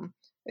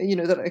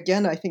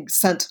again, I think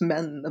sent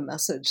men the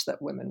message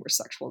that women were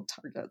sexual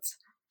targets.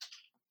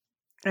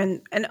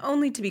 And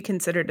only to be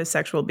considered as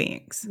sexual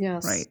beings.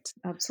 Yes, right.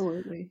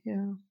 Absolutely.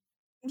 Yeah.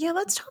 Yeah,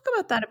 let's talk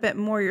about that a bit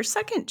more. Your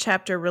second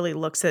chapter really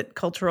looks at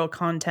cultural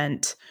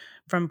content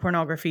from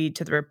pornography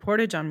to the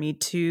reportage on Me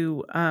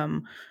Too,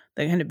 that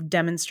kind of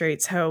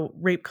demonstrates how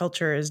rape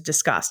culture is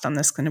discussed on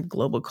this kind of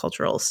global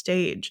cultural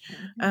stage.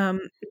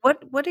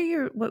 What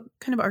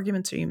kind of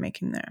arguments are you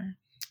making there?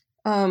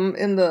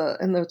 In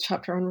the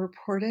chapter on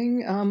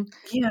reporting,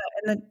 yeah,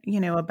 and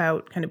then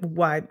about kind of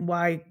why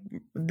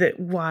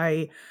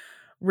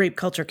rape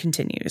culture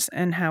continues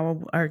and how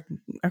our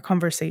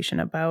conversation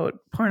about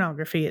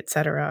pornography, et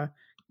cetera,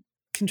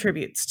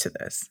 contributes to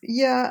this.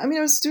 Yeah, I mean,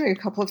 I was doing a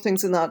couple of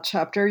things in that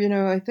chapter.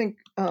 I think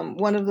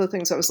one of the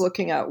things I was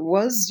looking at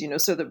was,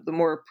 so the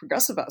more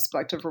progressive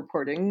aspect of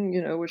reporting,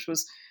 which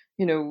was,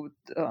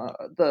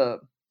 the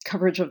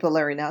coverage of the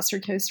Larry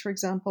Nassar case, for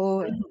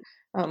example, and,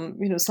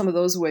 some of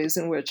those ways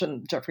in which,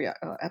 and Jeffrey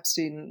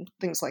Epstein,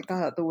 things like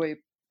that, the way,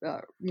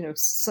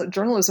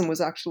 journalism was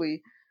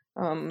actually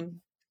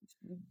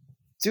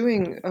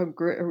doing a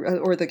great,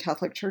 or the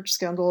Catholic Church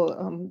scandal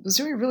was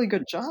doing a really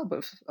good job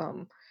of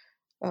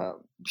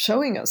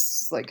showing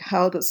us like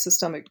how the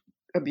systemic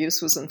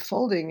abuse was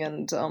unfolding,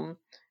 and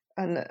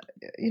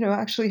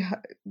actually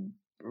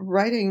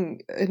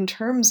writing in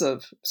terms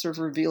of sort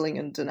of revealing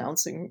and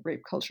denouncing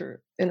rape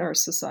culture in our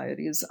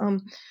societies.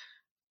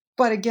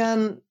 But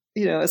again,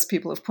 as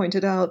people have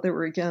pointed out, there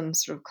were again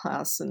sort of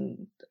class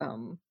and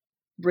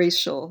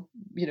racial,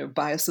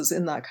 biases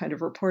in that kind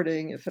of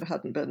reporting. If it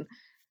hadn't been,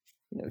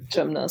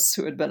 gymnasts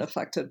who had been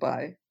affected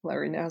by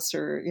Larry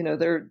Nassar,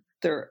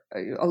 there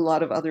are a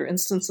lot of other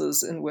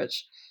instances in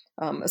which,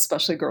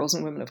 especially girls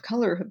and women of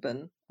color, have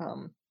been,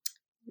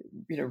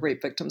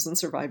 rape victims and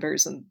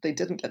survivors, and they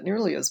didn't get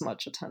nearly as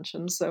much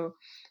attention. So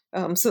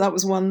that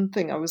was one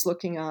thing I was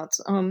looking at.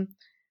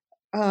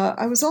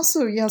 I was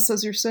also, yes,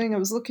 as you're saying, I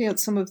was looking at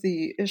some of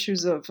the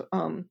issues of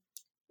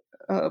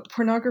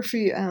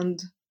pornography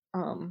and,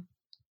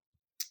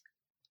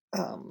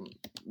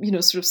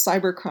 sort of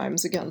cyber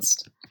crimes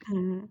against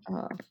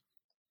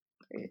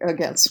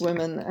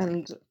women.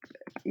 And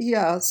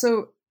yeah,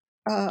 so,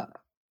 again,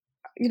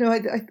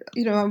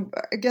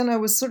 I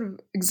was sort of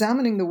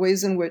examining the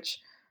ways in which,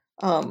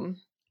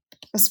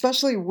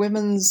 especially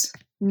women's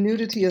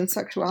nudity and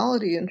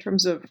sexuality in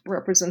terms of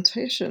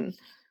representation,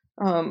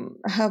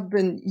 have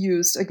been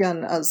used,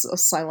 again, as a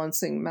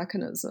silencing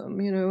mechanism,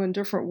 in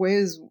different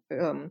ways.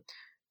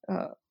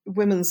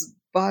 Women's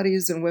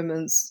bodies and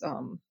women's,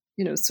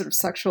 sort of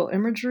sexual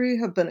imagery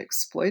have been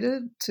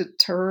exploited to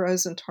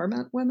terrorize and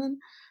torment women.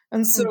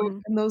 And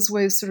so in those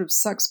ways, sort of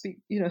sex,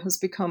 has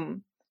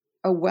become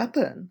a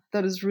weapon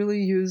that is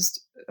really used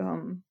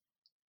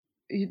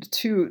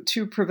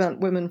to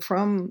prevent women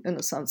from, in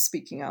a sense,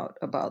 speaking out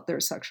about their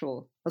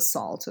sexual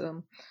assault.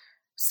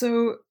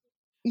 So,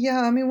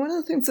 yeah, I mean, one of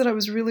the things that I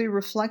was really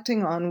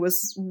reflecting on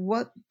was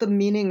what the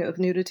meaning of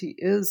nudity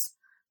is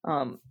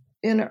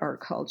in our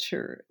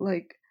culture.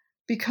 Like,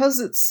 because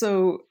it's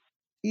so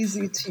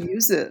easy to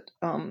use it,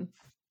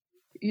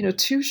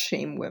 to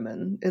shame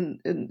women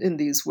in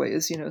these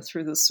ways,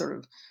 through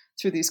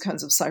these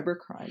kinds of cyber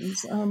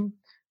crimes,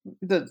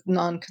 the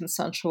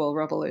non-consensual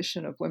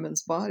revelation of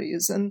women's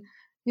bodies. And,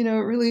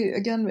 really,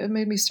 again, it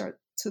made me start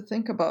to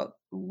think about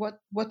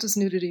what does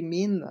nudity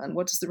mean then?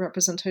 What does the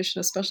representation,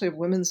 especially of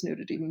women's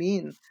nudity,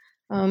 mean?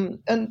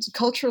 And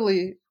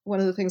culturally, one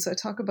of the things I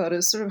talk about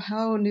is sort of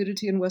how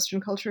nudity in Western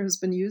culture has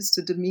been used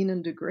to demean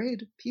and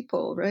degrade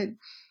people, right?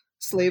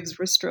 Slaves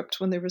were stripped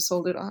when they were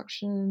sold at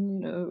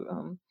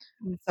auction.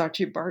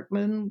 Saartjie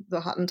Baartman,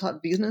 the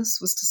Hottentot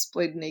Venus, was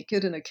displayed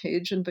naked in a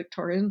cage in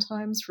Victorian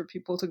times for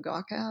people to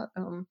gawk at.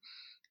 And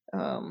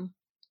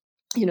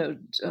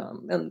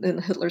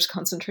in Hitler's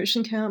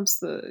concentration camps,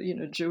 the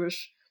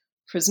Jewish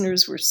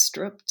prisoners were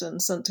stripped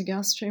and sent to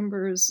gas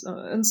chambers,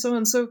 and so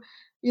on. So,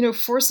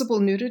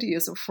 forcible nudity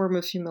is a form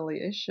of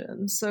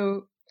humiliation.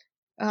 So,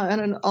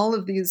 and in all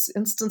of these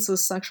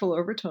instances, sexual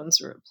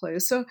overtones are at play.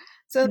 So,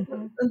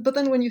 but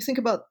then when you think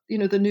about,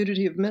 the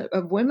nudity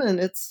of women,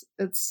 it's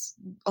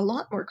a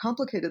lot more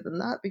complicated than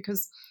that,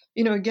 because,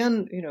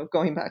 again,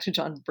 going back to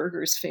John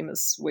Berger's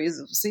famous Ways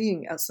of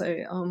Seeing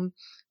essay,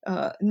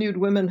 nude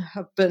women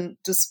have been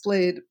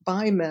displayed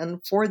by men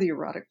for the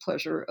erotic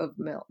pleasure of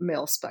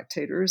male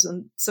spectators.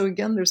 And so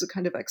again, there's a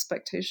kind of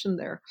expectation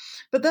there.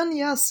 But then,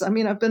 yes, I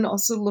mean, I've been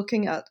also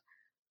looking at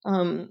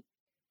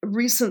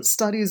recent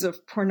studies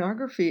of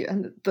pornography,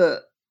 and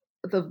the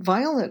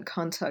violent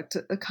content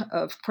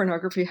of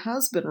pornography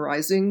has been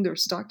rising.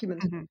 There's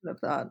documentation of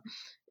that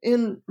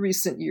in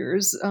recent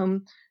years.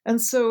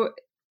 And so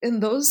in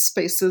those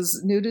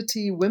spaces,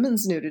 nudity,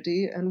 women's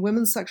nudity, and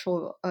women's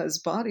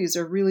sexualized bodies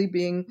are really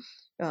being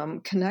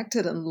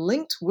connected and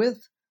linked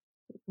with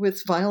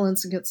with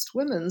violence against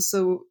women.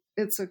 So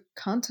it's a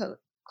context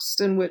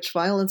in which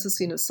violence is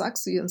seen as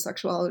sexy and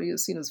sexuality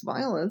is seen as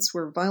violence,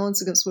 where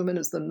violence against women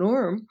is the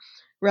norm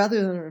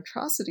rather than an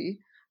atrocity.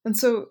 And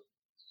so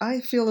I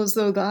feel as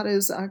though that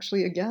is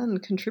actually, again,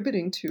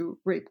 contributing to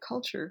rape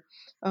culture,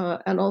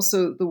 and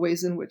also the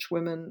ways in which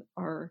women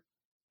are,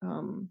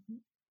 um,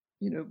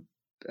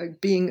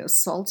 being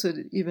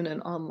assaulted even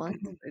in online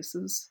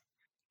spaces.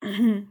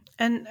 And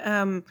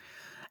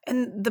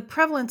the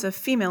prevalence of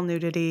female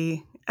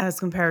nudity as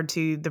compared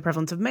to the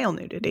prevalence of male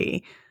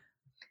nudity.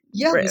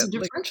 Yeah, there's a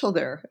Like, differential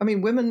there. I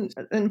mean, women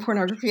in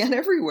pornography and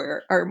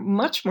everywhere are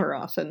much more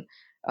often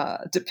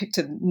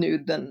depicted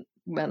nude than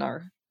men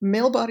are.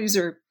 Male bodies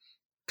are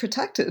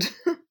protected.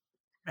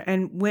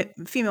 and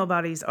female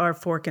bodies are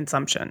for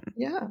consumption.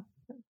 Yeah,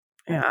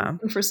 Yeah.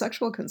 and for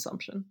sexual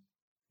consumption.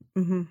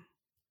 hmm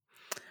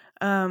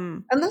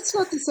And that's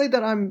not to say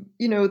that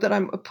that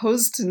I'm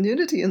opposed to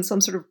nudity in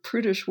some sort of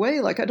prudish way.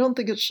 Like, I don't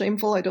think it's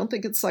shameful. I don't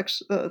think it's I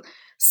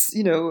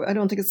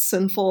don't think it's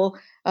sinful.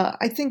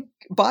 I think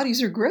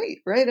bodies are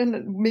great, right?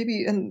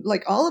 And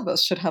like all of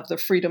us should have the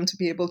freedom to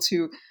be able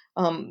to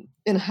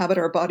inhabit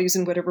our bodies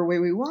in whatever way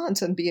we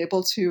want and be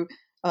able to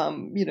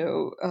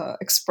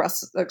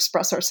express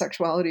our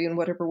sexuality in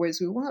whatever ways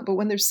we want. But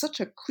when there's such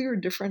a clear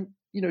different,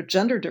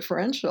 gender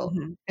differential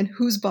and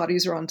whose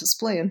bodies are on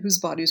display and whose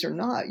bodies are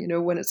not,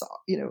 when it's,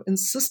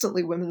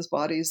 insistently women's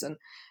bodies and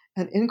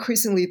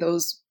increasingly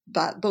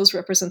those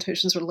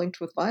representations are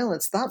linked with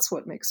violence, that's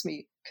what makes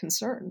me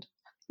concerned.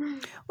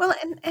 Well,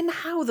 and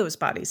how those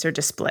bodies are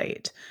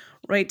displayed,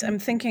 right? I'm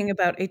thinking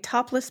about a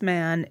topless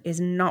man is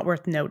not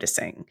worth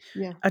noticing.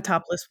 Yeah. A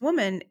topless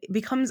woman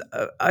becomes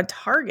a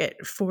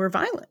target for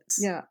violence.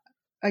 Yeah,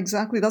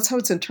 exactly. That's how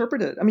it's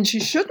interpreted. I mean, she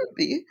shouldn't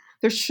be.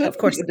 There should Of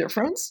course. be a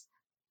difference,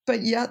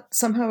 but yet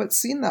somehow it's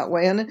seen that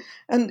way. And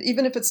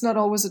even if it's not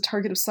always a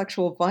target of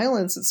sexual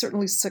violence, it's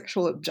certainly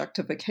sexual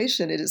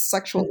objectification. It is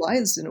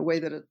sexualized in a way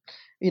that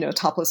a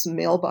topless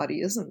male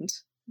body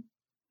isn't.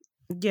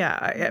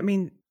 Yeah, I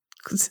mean,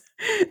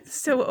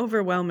 so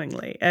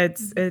overwhelmingly,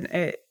 it's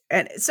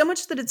and so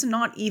much that it's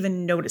not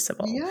even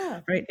noticeable.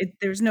 Yeah. Right?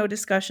 There's no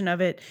discussion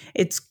of it.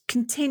 It's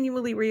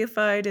continually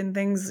reified in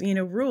things,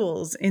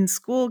 rules, in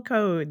school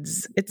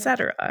codes,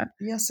 etc.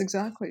 Yes,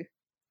 exactly.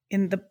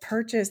 In the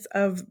purchase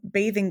of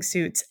bathing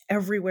suits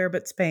everywhere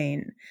but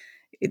Spain.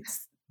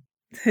 It's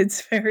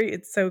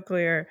so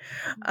clear.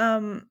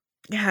 Yeah,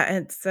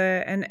 it's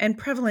and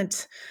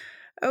prevalent.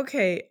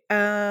 Okay.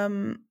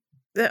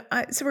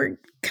 So we're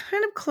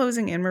kind of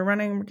closing in.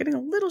 We're getting a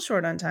little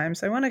short on time.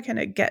 So I want to kind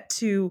of get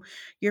to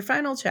your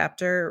final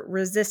chapter,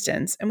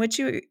 Resistance, in which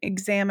you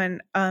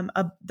examine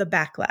the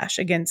backlash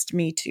against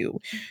Me Too.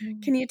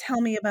 Can you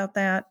tell me about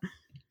that?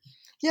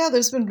 Yeah,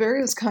 there's been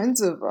various kinds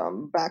of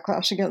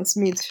backlash against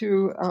Me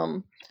Too.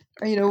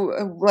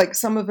 Like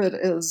some of it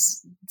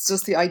is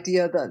just the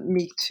idea that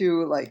Me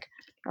Too,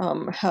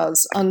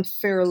 has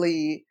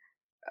unfairly,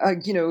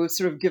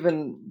 sort of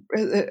given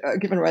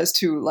rise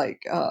to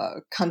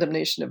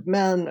condemnation of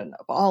men and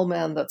of all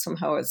men. That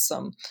somehow it's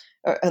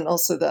and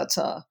also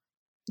that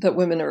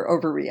women are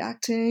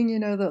overreacting.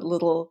 That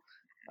little.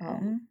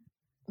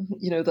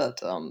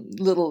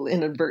 Little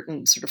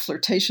inadvertent sort of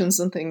flirtations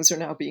and things are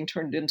now being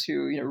turned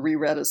into,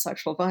 reread as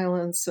sexual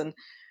violence. And,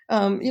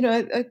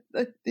 I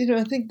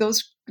think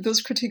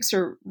those critiques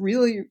are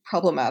really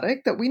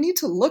problematic, that we need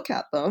to look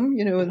at them,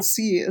 and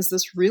see, is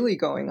this really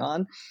going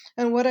on?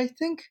 And what I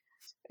think,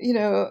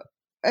 and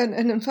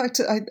in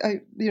fact, I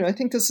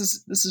think this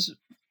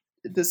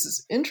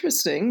is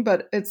interesting,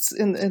 but it's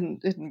in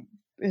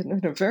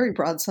a very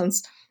broad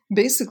sense,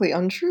 basically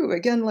untrue.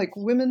 Again, like,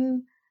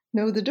 women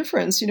know the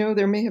difference.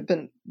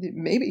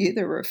 Maybe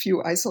there were a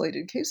few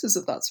isolated cases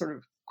of that sort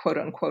of quote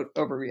unquote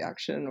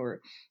overreaction, or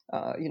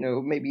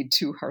maybe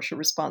too harsh a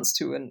response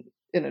to an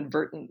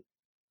inadvertent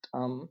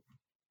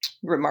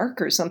remark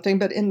or something.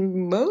 But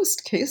in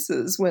most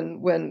cases,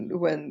 when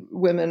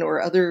women or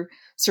other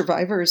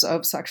survivors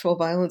of sexual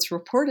violence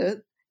report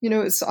it,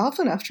 it's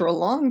often after a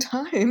long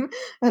time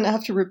and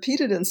after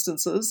repeated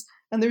instances.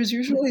 And there's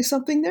usually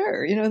something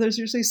there, there's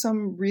usually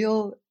some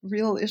real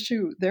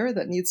issue there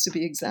that needs to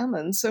be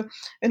examined. So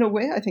in a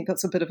way, I think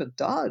that's a bit of a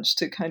dodge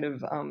to kind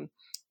of,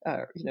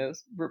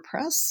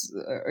 repress,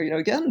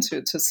 again,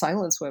 to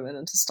silence women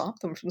and to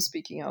stop them from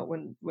speaking out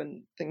when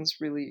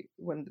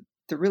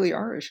there really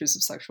are issues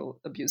of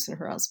sexual abuse and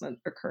harassment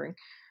occurring,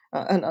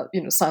 and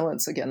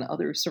silence, again,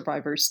 other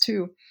survivors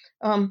too.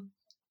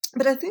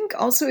 But I think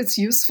also it's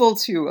useful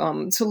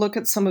to look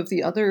at some of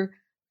the other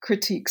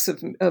critiques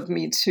of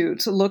Me Too,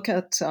 to look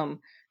at,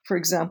 for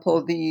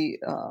example, the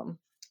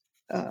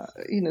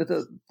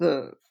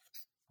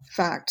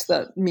fact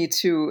that Me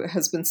Too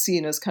has been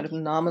seen as kind of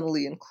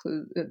nominally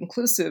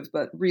inclusive,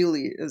 but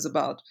really is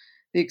about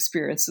the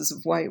experiences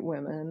of white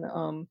women.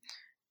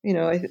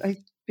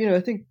 I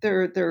think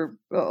there are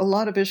a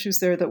lot of issues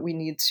there that we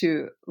need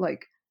to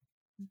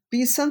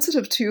be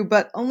sensitive to,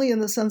 but only in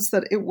the sense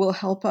that it will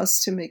help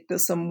us to make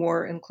this a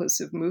more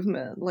inclusive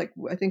movement. Like,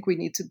 I think we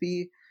need to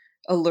be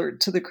alert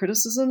to the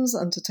criticisms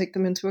and to take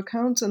them into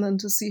account, and then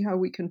to see how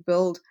we can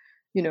build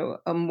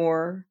a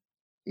more,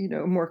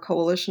 more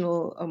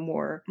coalitional, a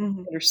more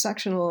Mhm.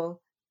 intersectional,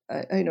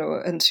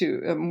 and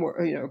to a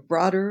more,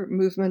 broader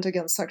movement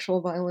against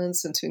sexual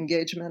violence, and to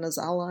engage men as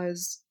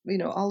allies,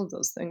 all of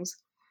those things.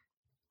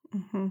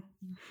 Mhm.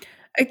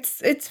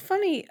 It's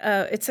funny,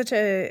 it's such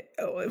a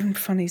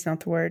funny is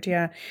not the word,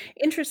 yeah.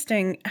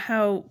 Interesting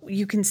how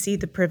you can see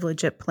the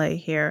privilege at play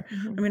here. I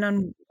Mhm. mean,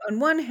 on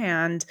one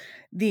hand,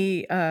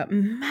 the,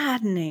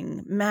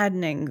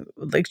 maddening,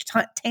 like,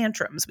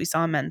 tantrums we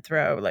saw men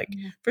throw, like,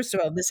 Yeah. first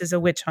of all, "This is a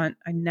witch hunt."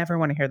 I never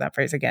wanna hear that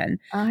phrase again.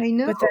 I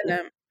But know.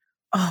 then,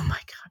 oh my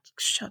god,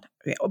 shut up.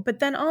 Yeah, but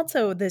then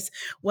also this,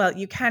 "Well,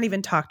 you can't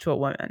even talk to a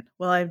woman."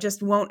 Well, I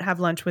just won't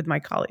have lunch with my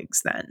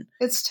colleagues then.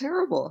 It's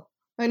terrible.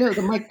 I know,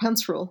 the Mike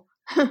Pence rule.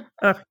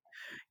 Ugh.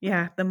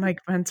 Yeah, the Mike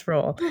Pence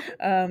role.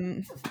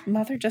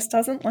 Mother just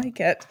doesn't like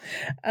it.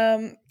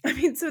 I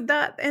mean, so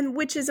that, and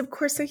which is, of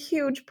course, a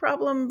huge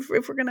problem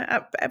if we're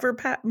gonna ever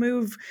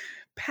move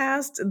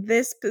past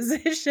this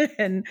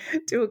position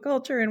to a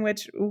culture in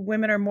which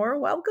women are more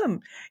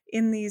welcome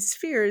in these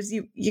spheres.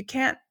 You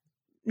can't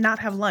not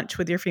have lunch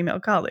with your female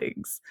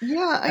colleagues.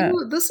 Yeah, I Uh,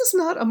 know this is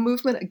not a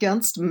movement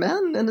against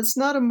men, and it's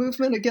not a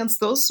movement against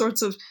those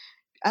sorts of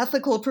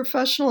ethical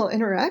professional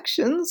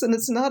interactions, and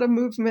it's not a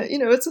movement,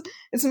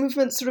 it's a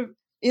movement sort of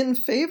in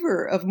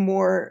favor of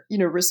more,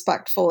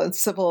 respectful and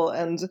civil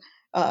and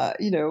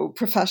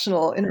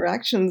professional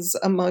interactions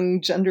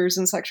among genders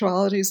and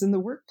sexualities in the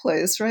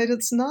workplace, right?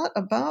 It's not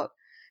about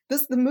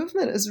this. The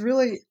movement is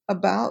really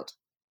about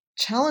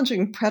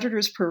challenging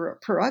predators'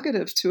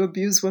 prerogative to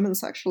abuse women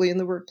sexually in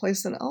the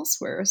workplace and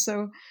elsewhere.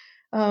 So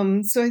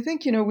I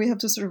think, we have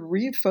to sort of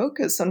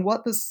refocus on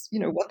what this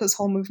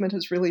whole movement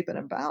has really been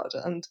about,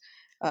 and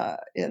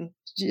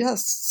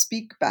yes,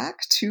 speak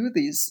back to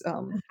these,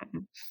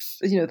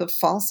 the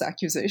false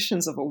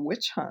accusations of a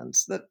witch hunt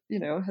that,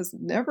 has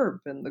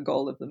never been the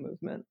goal of the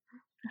movement.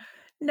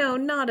 no,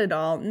 not at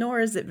all, nor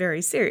is it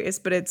very serious,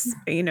 but it's,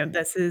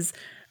 this is,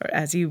 or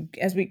as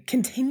we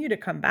continue to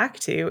come back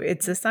to,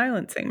 it's a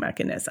silencing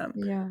mechanism.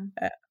 Yeah.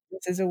 Uh,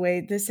 this is a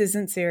way, this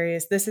isn't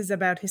serious. This is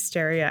about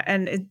hysteria.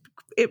 And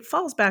it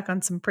falls back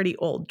on some pretty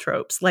old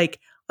tropes, like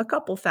a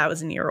couple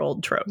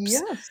thousand-year-old tropes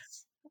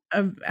Yes.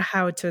 of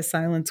how to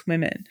silence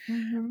women.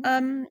 Mhm.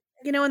 And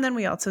then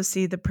we also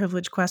see the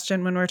privilege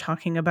question when we're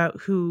talking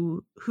about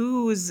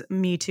whose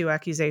Me Too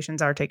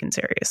accusations are taken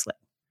seriously.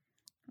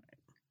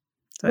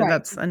 So Right.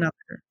 that's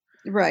another.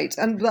 Right,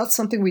 and that's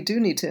something we do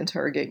need to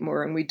interrogate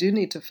more, and we do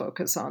need to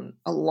focus on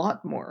a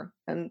lot more,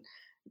 and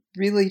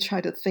really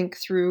try to think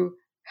through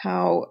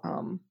how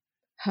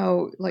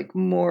like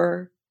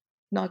more,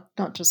 not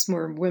just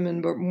more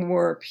women, but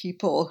more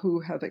people who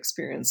have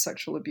experienced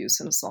sexual abuse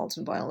and assault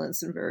and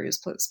violence in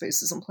various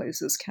spaces and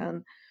places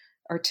can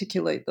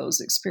articulate those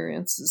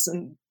experiences,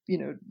 and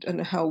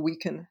and how we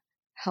can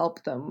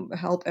help them,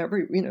 help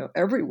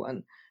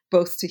everyone,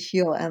 both to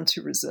heal and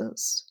to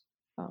resist,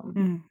 um,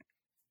 Mm.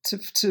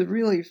 to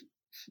really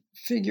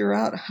figure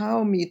out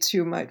how Me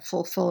Too might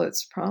fulfill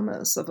its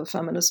promise of a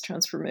feminist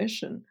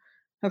transformation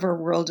of our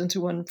world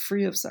into one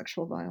free of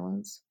sexual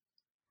violence.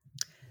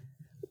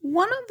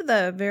 One of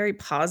the very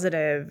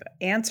positive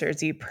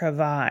answers you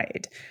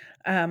provide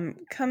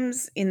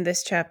comes in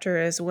this chapter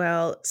as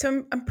well.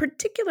 So I'm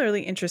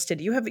particularly interested.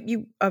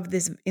 You of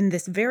this in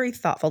this very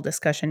thoughtful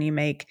discussion you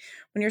make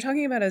when you're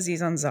talking about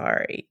Aziz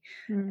Ansari,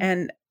 Mm.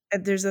 and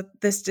there's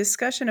this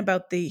discussion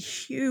about the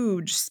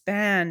huge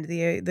span,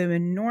 the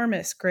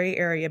enormous gray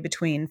area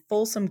between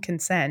fulsome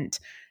consent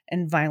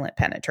and violent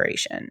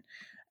penetration,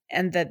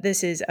 and that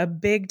this is a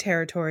big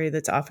territory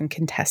that's often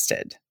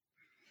contested.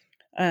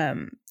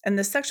 And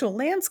the sexual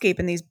landscape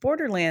in these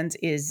borderlands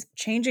is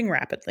changing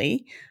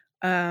rapidly.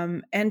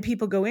 And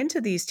people go into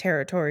these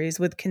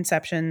territories with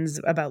conceptions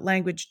about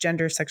language,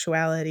 gender,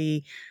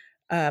 sexuality,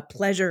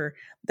 pleasure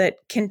that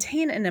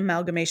contain an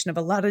amalgamation of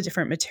a lot of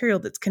different material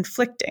that's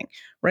conflicting,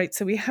 right?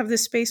 So we have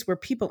this space where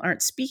people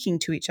aren't speaking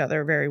to each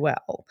other very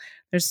well.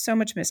 There's so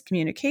much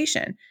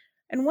miscommunication.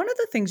 And one of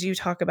the things you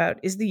talk about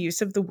is the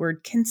use of the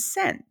word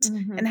consent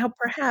Mhm. and how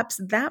perhaps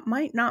that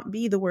might not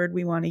be the word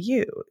we want to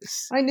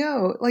use. I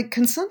know, like,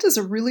 consent is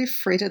a really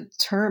freighted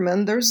term,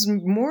 and there's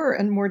more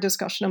and more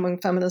discussion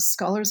among feminist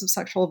scholars of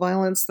sexual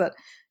violence that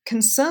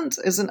consent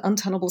is an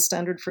untenable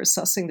standard for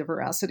assessing the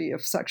veracity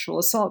of sexual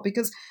assault,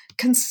 because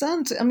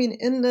consent, I mean,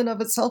 in and of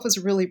itself is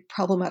a really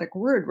problematic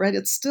word, right?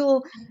 It's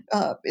still,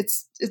 it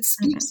Mhm.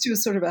 speaks to a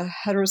sort of a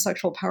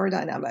heterosexual power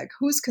dynamic.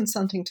 Who's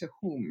consenting to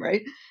whom,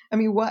 right? I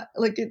mean, what,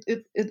 like,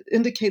 it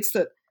indicates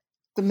that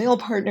the male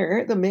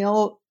partner, the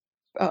male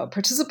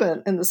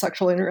participant in the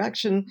sexual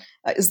interaction,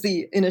 is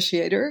the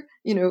initiator,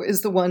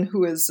 is the one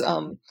who is,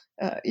 in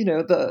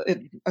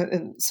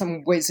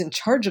some ways in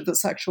charge of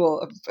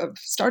of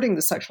starting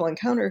the sexual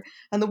encounter.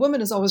 And the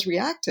woman is always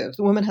reactive.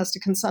 The woman has to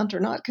consent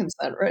or not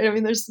consent, right? I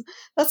mean,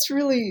 that's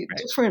really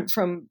Right. different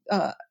from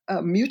a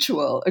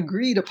mutual,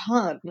 agreed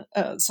upon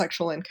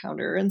sexual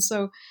encounter. And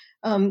so,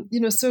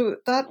 so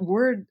that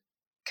word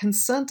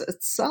consent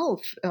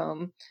itself,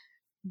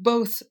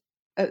 both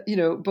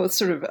both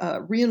sort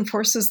of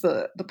reinforces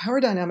the power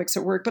dynamics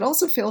at work, but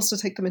also fails to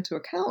take them into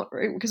account,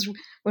 right? Because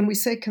when we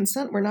say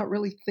consent, we're not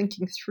really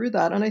thinking through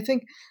that. And I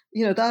think,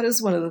 that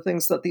is one of the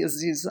things that the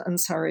Aziz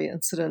Ansari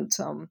incident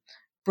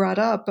brought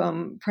up.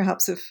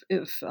 Perhaps if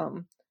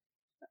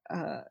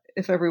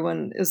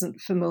everyone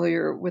isn't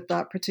familiar with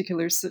that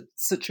particular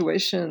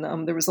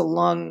situation, there was a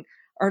long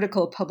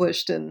article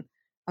published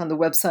on the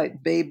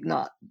website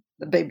babe.net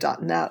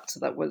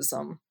that was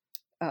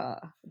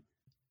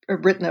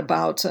written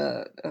about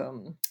a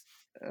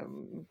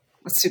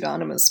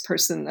pseudonymous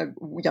person, a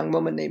young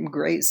woman named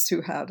Grace,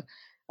 who had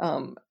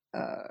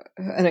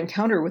an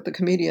encounter with the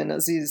comedian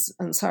Aziz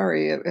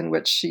Ansari, in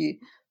which she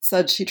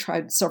said she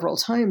tried several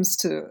times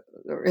to,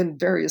 in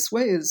various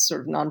ways,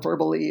 sort of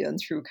non-verbally and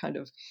through kind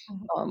of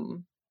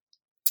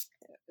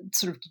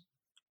sort of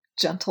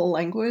gentle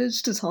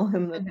language, to tell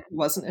him that he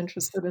wasn't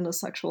interested in a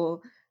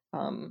sexual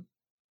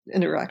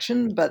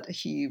interaction, but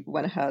he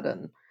went ahead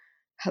and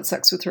had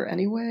sex with her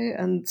anyway.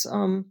 And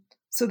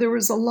so there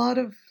was a lot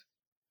of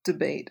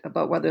debate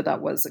about whether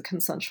that was a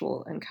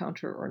consensual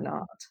encounter or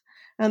not.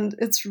 And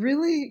it's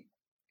really,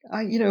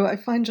 I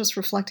find just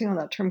reflecting on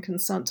that term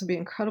consent to be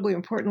incredibly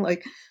important.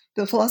 Like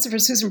the philosopher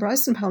Susan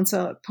Bryson points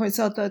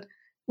out that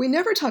we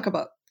never talk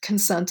about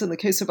consent in the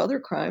case of other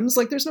crimes.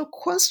 Like there's no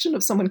question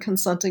of someone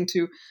consenting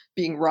to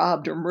being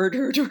robbed or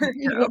murdered or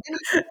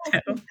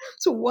anything.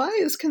 So why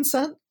is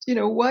consent,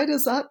 why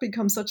does that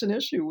become such an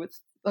issue with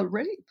a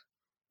rape?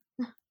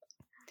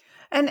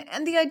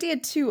 And the idea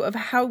too of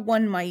how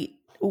one might,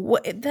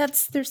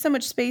 there's so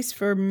much space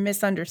for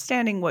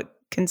misunderstanding what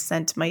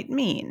consent might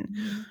mean.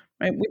 Mm-hmm.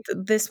 Right.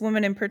 With this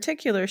woman in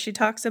particular, she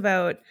talks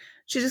about,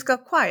 she just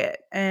got quiet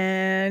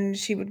and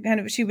she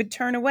would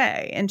turn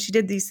away and she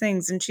did these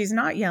things and she's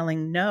not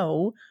yelling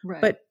no,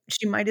 right. But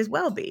she might as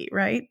well be,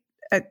 right?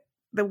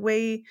 The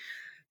way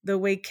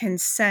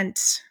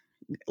consent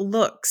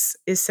looks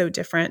is so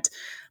different.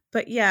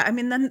 But yeah, I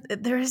mean, then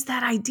there is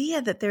that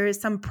idea that there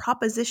is some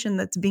proposition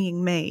that's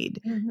being made,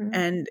 mm-hmm.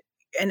 and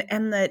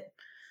that,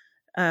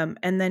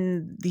 and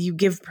then you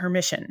give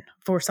permission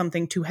for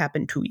something to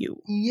happen to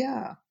you.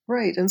 Yeah,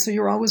 right. And so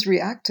you're always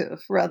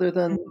reactive rather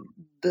than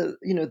the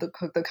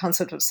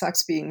concept of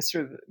sex being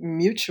sort of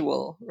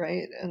mutual,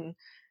 right? And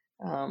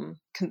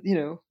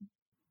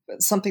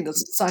something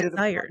that's decided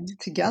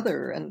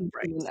together and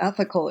right. An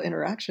ethical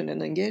interaction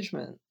and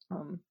engagement.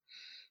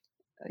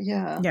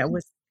 Yeah.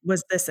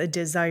 Was this a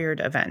desired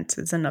event?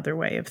 Is another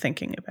way of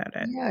thinking about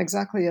it. Yeah,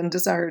 exactly. And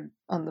desired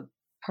on the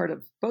part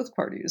of both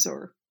parties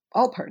or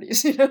all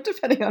parties,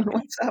 depending on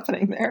what's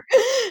happening there.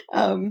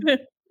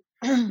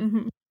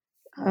 Mm-hmm.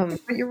 But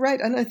you're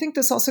right. And I think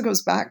this also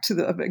goes back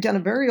to a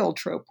very old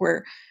trope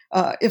where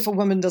if a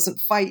woman doesn't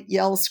fight,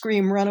 yell,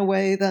 scream, run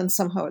away, then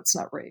somehow it's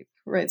not rape,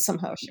 right?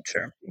 Somehow she's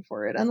looking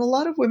for it. And a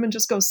lot of women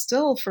just go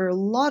still for a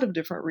lot of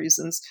different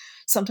reasons.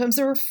 Sometimes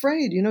they're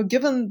afraid,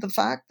 given the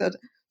fact that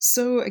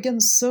so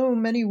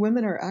many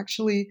women are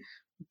actually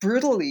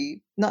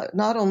brutally,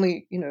 not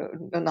only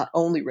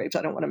raped.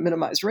 I don't want to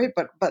minimize rape,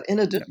 but in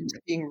addition to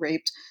being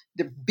raped,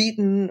 they're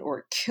beaten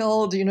or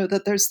killed.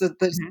 That there's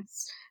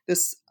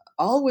this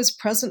always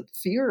present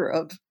fear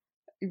of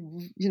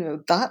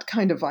that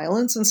kind of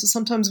violence, and so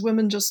sometimes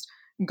women just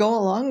go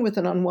along with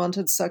an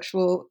unwanted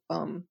sexual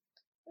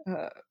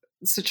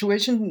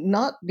situation,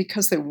 not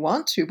because they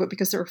want to, but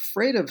because they're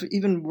afraid of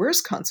even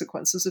worse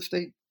consequences if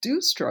they do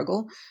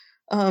struggle.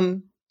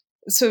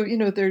 So,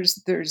 there's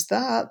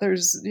that,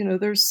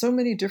 there's so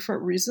many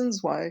different reasons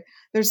why.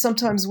 There's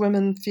sometimes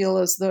women feel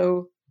as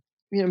though,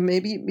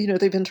 maybe,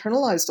 they've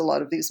internalized a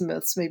lot of these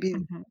myths. Maybe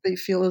mm-hmm. they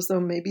feel as though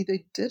maybe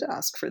they did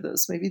ask for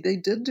this. Maybe they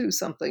did do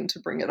something to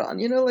bring it on.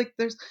 Like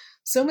there's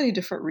so many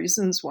different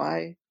reasons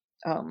why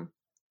a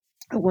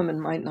woman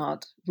might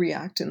not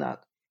react in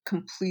that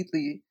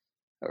completely.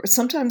 Or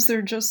sometimes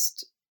they're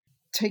just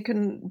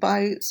taken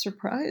by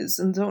surprise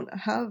and don't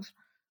have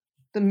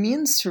the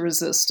means to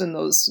resist in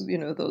those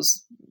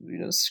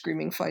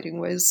screaming, fighting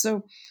ways.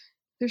 So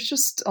there's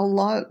just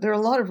there are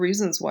a lot of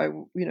reasons why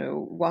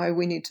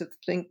we need to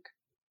think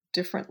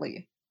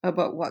differently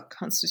about what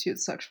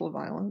constitutes sexual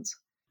violence.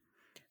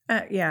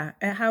 Yeah,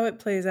 and how it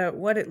plays out,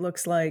 what it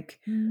looks like.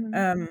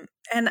 Mm-hmm.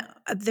 And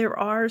there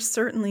are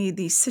certainly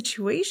these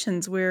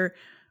situations where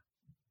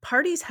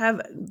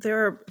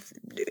there are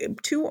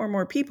two or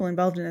more people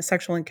involved in a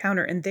sexual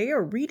encounter and they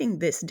are reading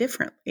this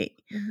differently.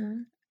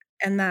 Mm-hmm.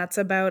 And that's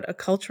about a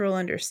cultural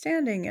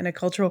understanding and a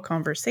cultural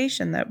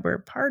conversation that we're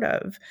part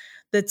of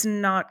that's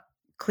not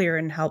clear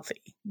and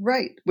healthy.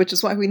 Right, which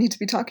is why we need to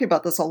be talking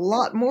about this a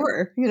lot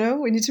more.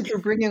 We need to be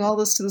bringing all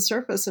this to the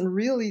surface and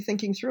really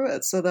thinking through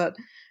it so that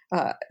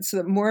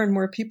more and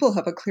more people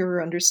have a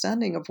clearer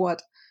understanding of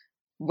what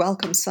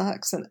welcome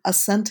sex and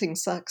assenting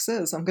sex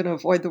is. I'm going to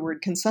avoid the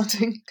word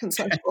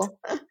consensual.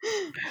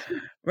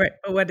 Right.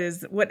 What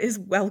is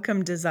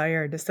welcome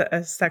desire to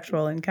a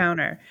sexual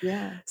encounter?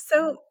 Yeah.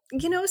 So,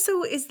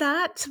 so is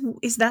that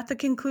the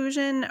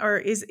conclusion, or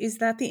is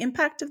that the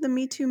impact of the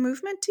Me Too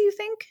movement, do you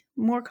think?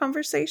 More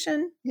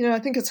conversation? I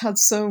think it's had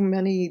so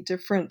many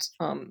different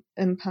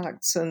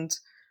impacts, and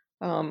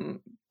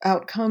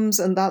outcomes,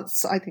 and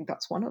I think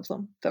that's one of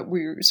them. That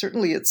we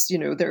certainly, it's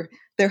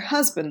there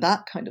has been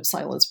that kind of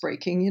silence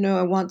breaking.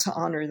 I want to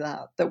honor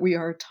that we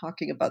are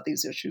talking about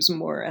these issues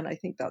more, and I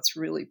think that's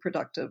really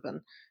productive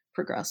and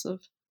progressive.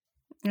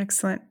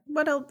 Excellent.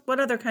 What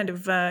other kind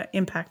of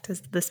impact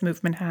has this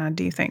movement had,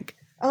 do you think?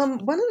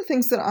 One of the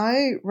things that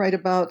I write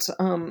about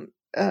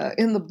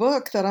in the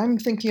book that I'm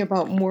thinking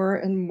about more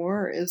and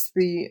more is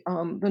the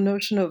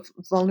notion of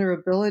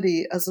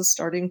vulnerability as a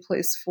starting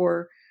place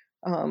for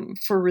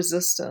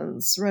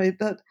resistance, right?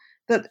 That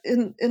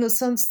in a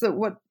sense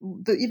that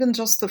even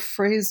just the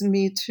phrase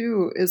 "Me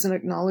Too" is an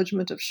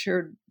acknowledgement of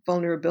shared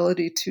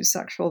vulnerability to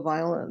sexual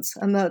violence,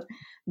 and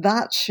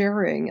that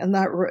sharing and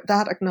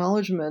that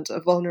acknowledgement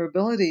of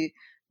vulnerability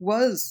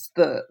was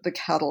the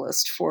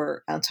catalyst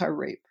for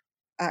anti-rape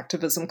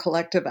activism,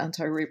 collective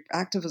anti-rape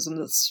activism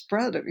that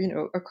spread,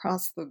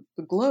 across the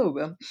globe.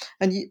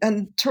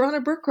 And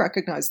Tarana Burke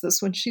recognized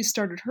this when she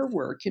started her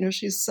work.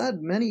 She's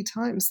said many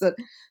times that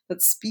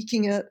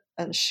speaking it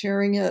and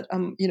sharing it,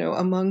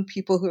 among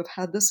people who have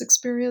had this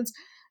experience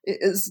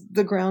is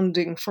the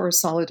grounding for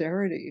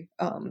solidarity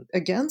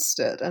against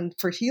it and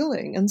for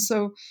healing. And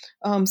so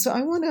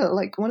I want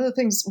to,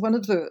 one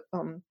of the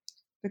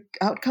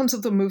outcomes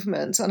of the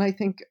movement, and I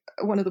think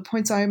one of the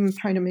points I'm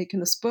trying to make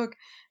in this book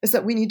is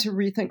that we need to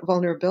rethink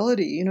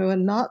vulnerability,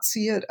 and not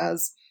see it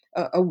as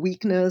a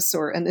weakness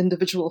or an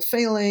individual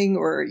failing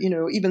or,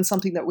 even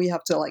something that we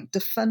have to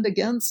defend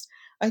against.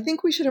 I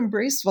think we should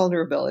embrace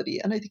vulnerability,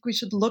 and I think we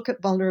should look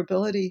at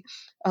vulnerability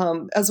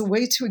as a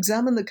way to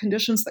examine the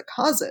conditions that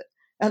cause it,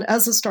 and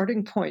as a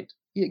starting point,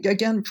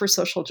 again, for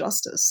social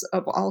justice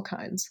of all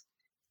kinds.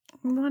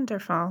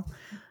 Wonderful.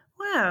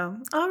 Wow.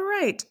 All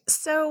right.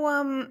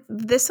 So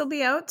this will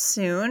be out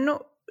soon.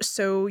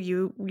 So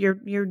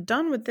you're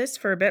done with this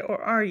for a bit,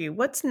 or are you?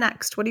 What's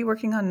next? What are you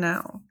working on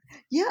now?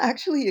 Yeah,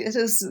 actually, it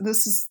is.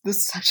 This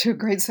is actually a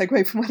great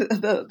segue from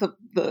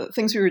the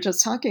things we were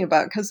just talking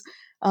about, because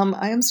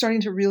I am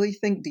starting to really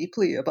think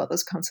deeply about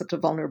this concept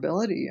of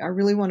vulnerability. I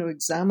really want to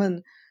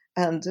examine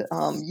and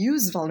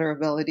use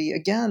vulnerability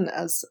again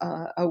as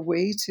a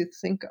way to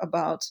think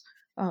about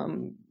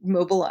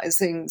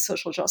mobilizing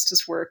social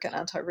justice work and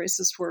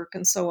anti-racist work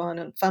and so on,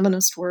 and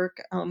feminist work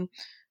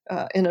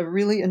in a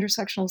really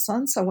intersectional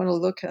sense. I want to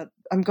look at.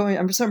 I'm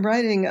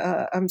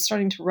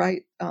starting to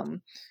write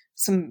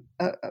some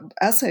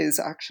essays,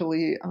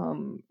 actually,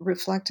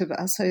 reflective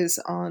essays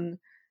on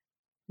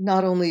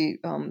not only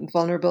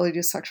vulnerability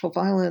to sexual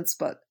violence,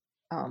 but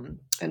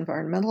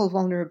environmental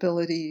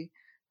vulnerability,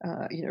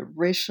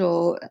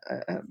 racial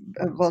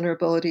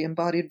vulnerability,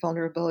 embodied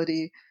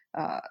vulnerability,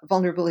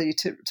 vulnerability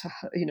to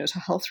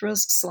health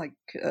risks like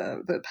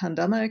the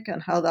pandemic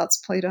and how that's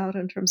played out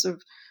in terms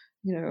of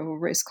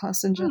race,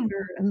 class, and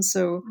gender. And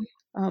so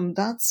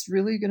that's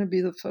really going to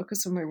be the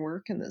focus of my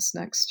work in this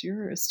next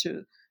year, is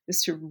to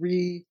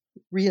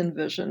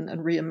re-envision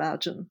and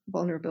reimagine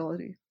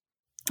vulnerability.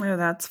 Oh,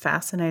 that's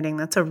fascinating.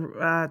 It's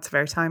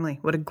very timely.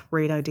 What a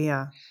great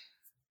idea.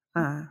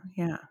 Yeah.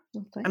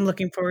 Well, I'm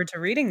looking forward to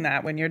reading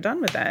that when you're done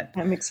with that.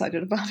 I'm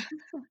excited about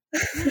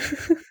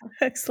it.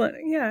 Excellent.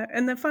 Yeah.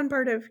 And the fun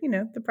part of,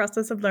 the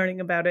process of learning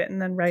about it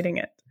and then writing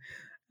it.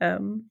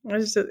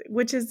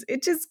 Which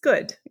is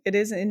good. It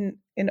is in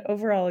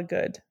overall a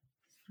good.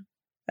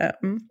 Yeah.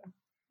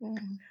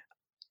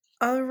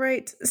 All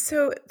right.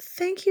 So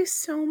thank you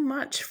so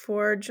much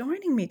for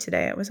joining me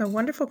today. It was a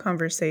wonderful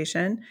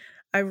conversation.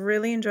 I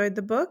really enjoyed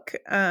the book.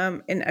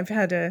 And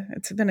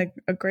it's been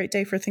a great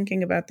day for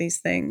thinking about these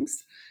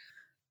things.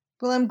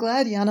 Well, I'm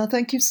glad, Yana.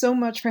 Thank you so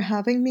much for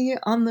having me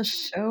on the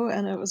show.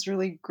 And it was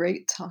really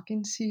great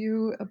talking to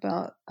you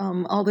about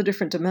all the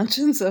different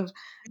dimensions of,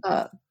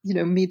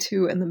 Me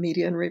Too and the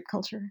media and rape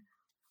culture.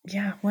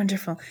 Yeah,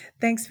 wonderful.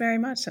 Thanks very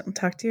much. I'll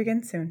talk to you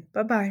again soon.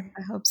 Bye-bye.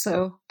 I hope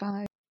so.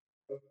 Bye.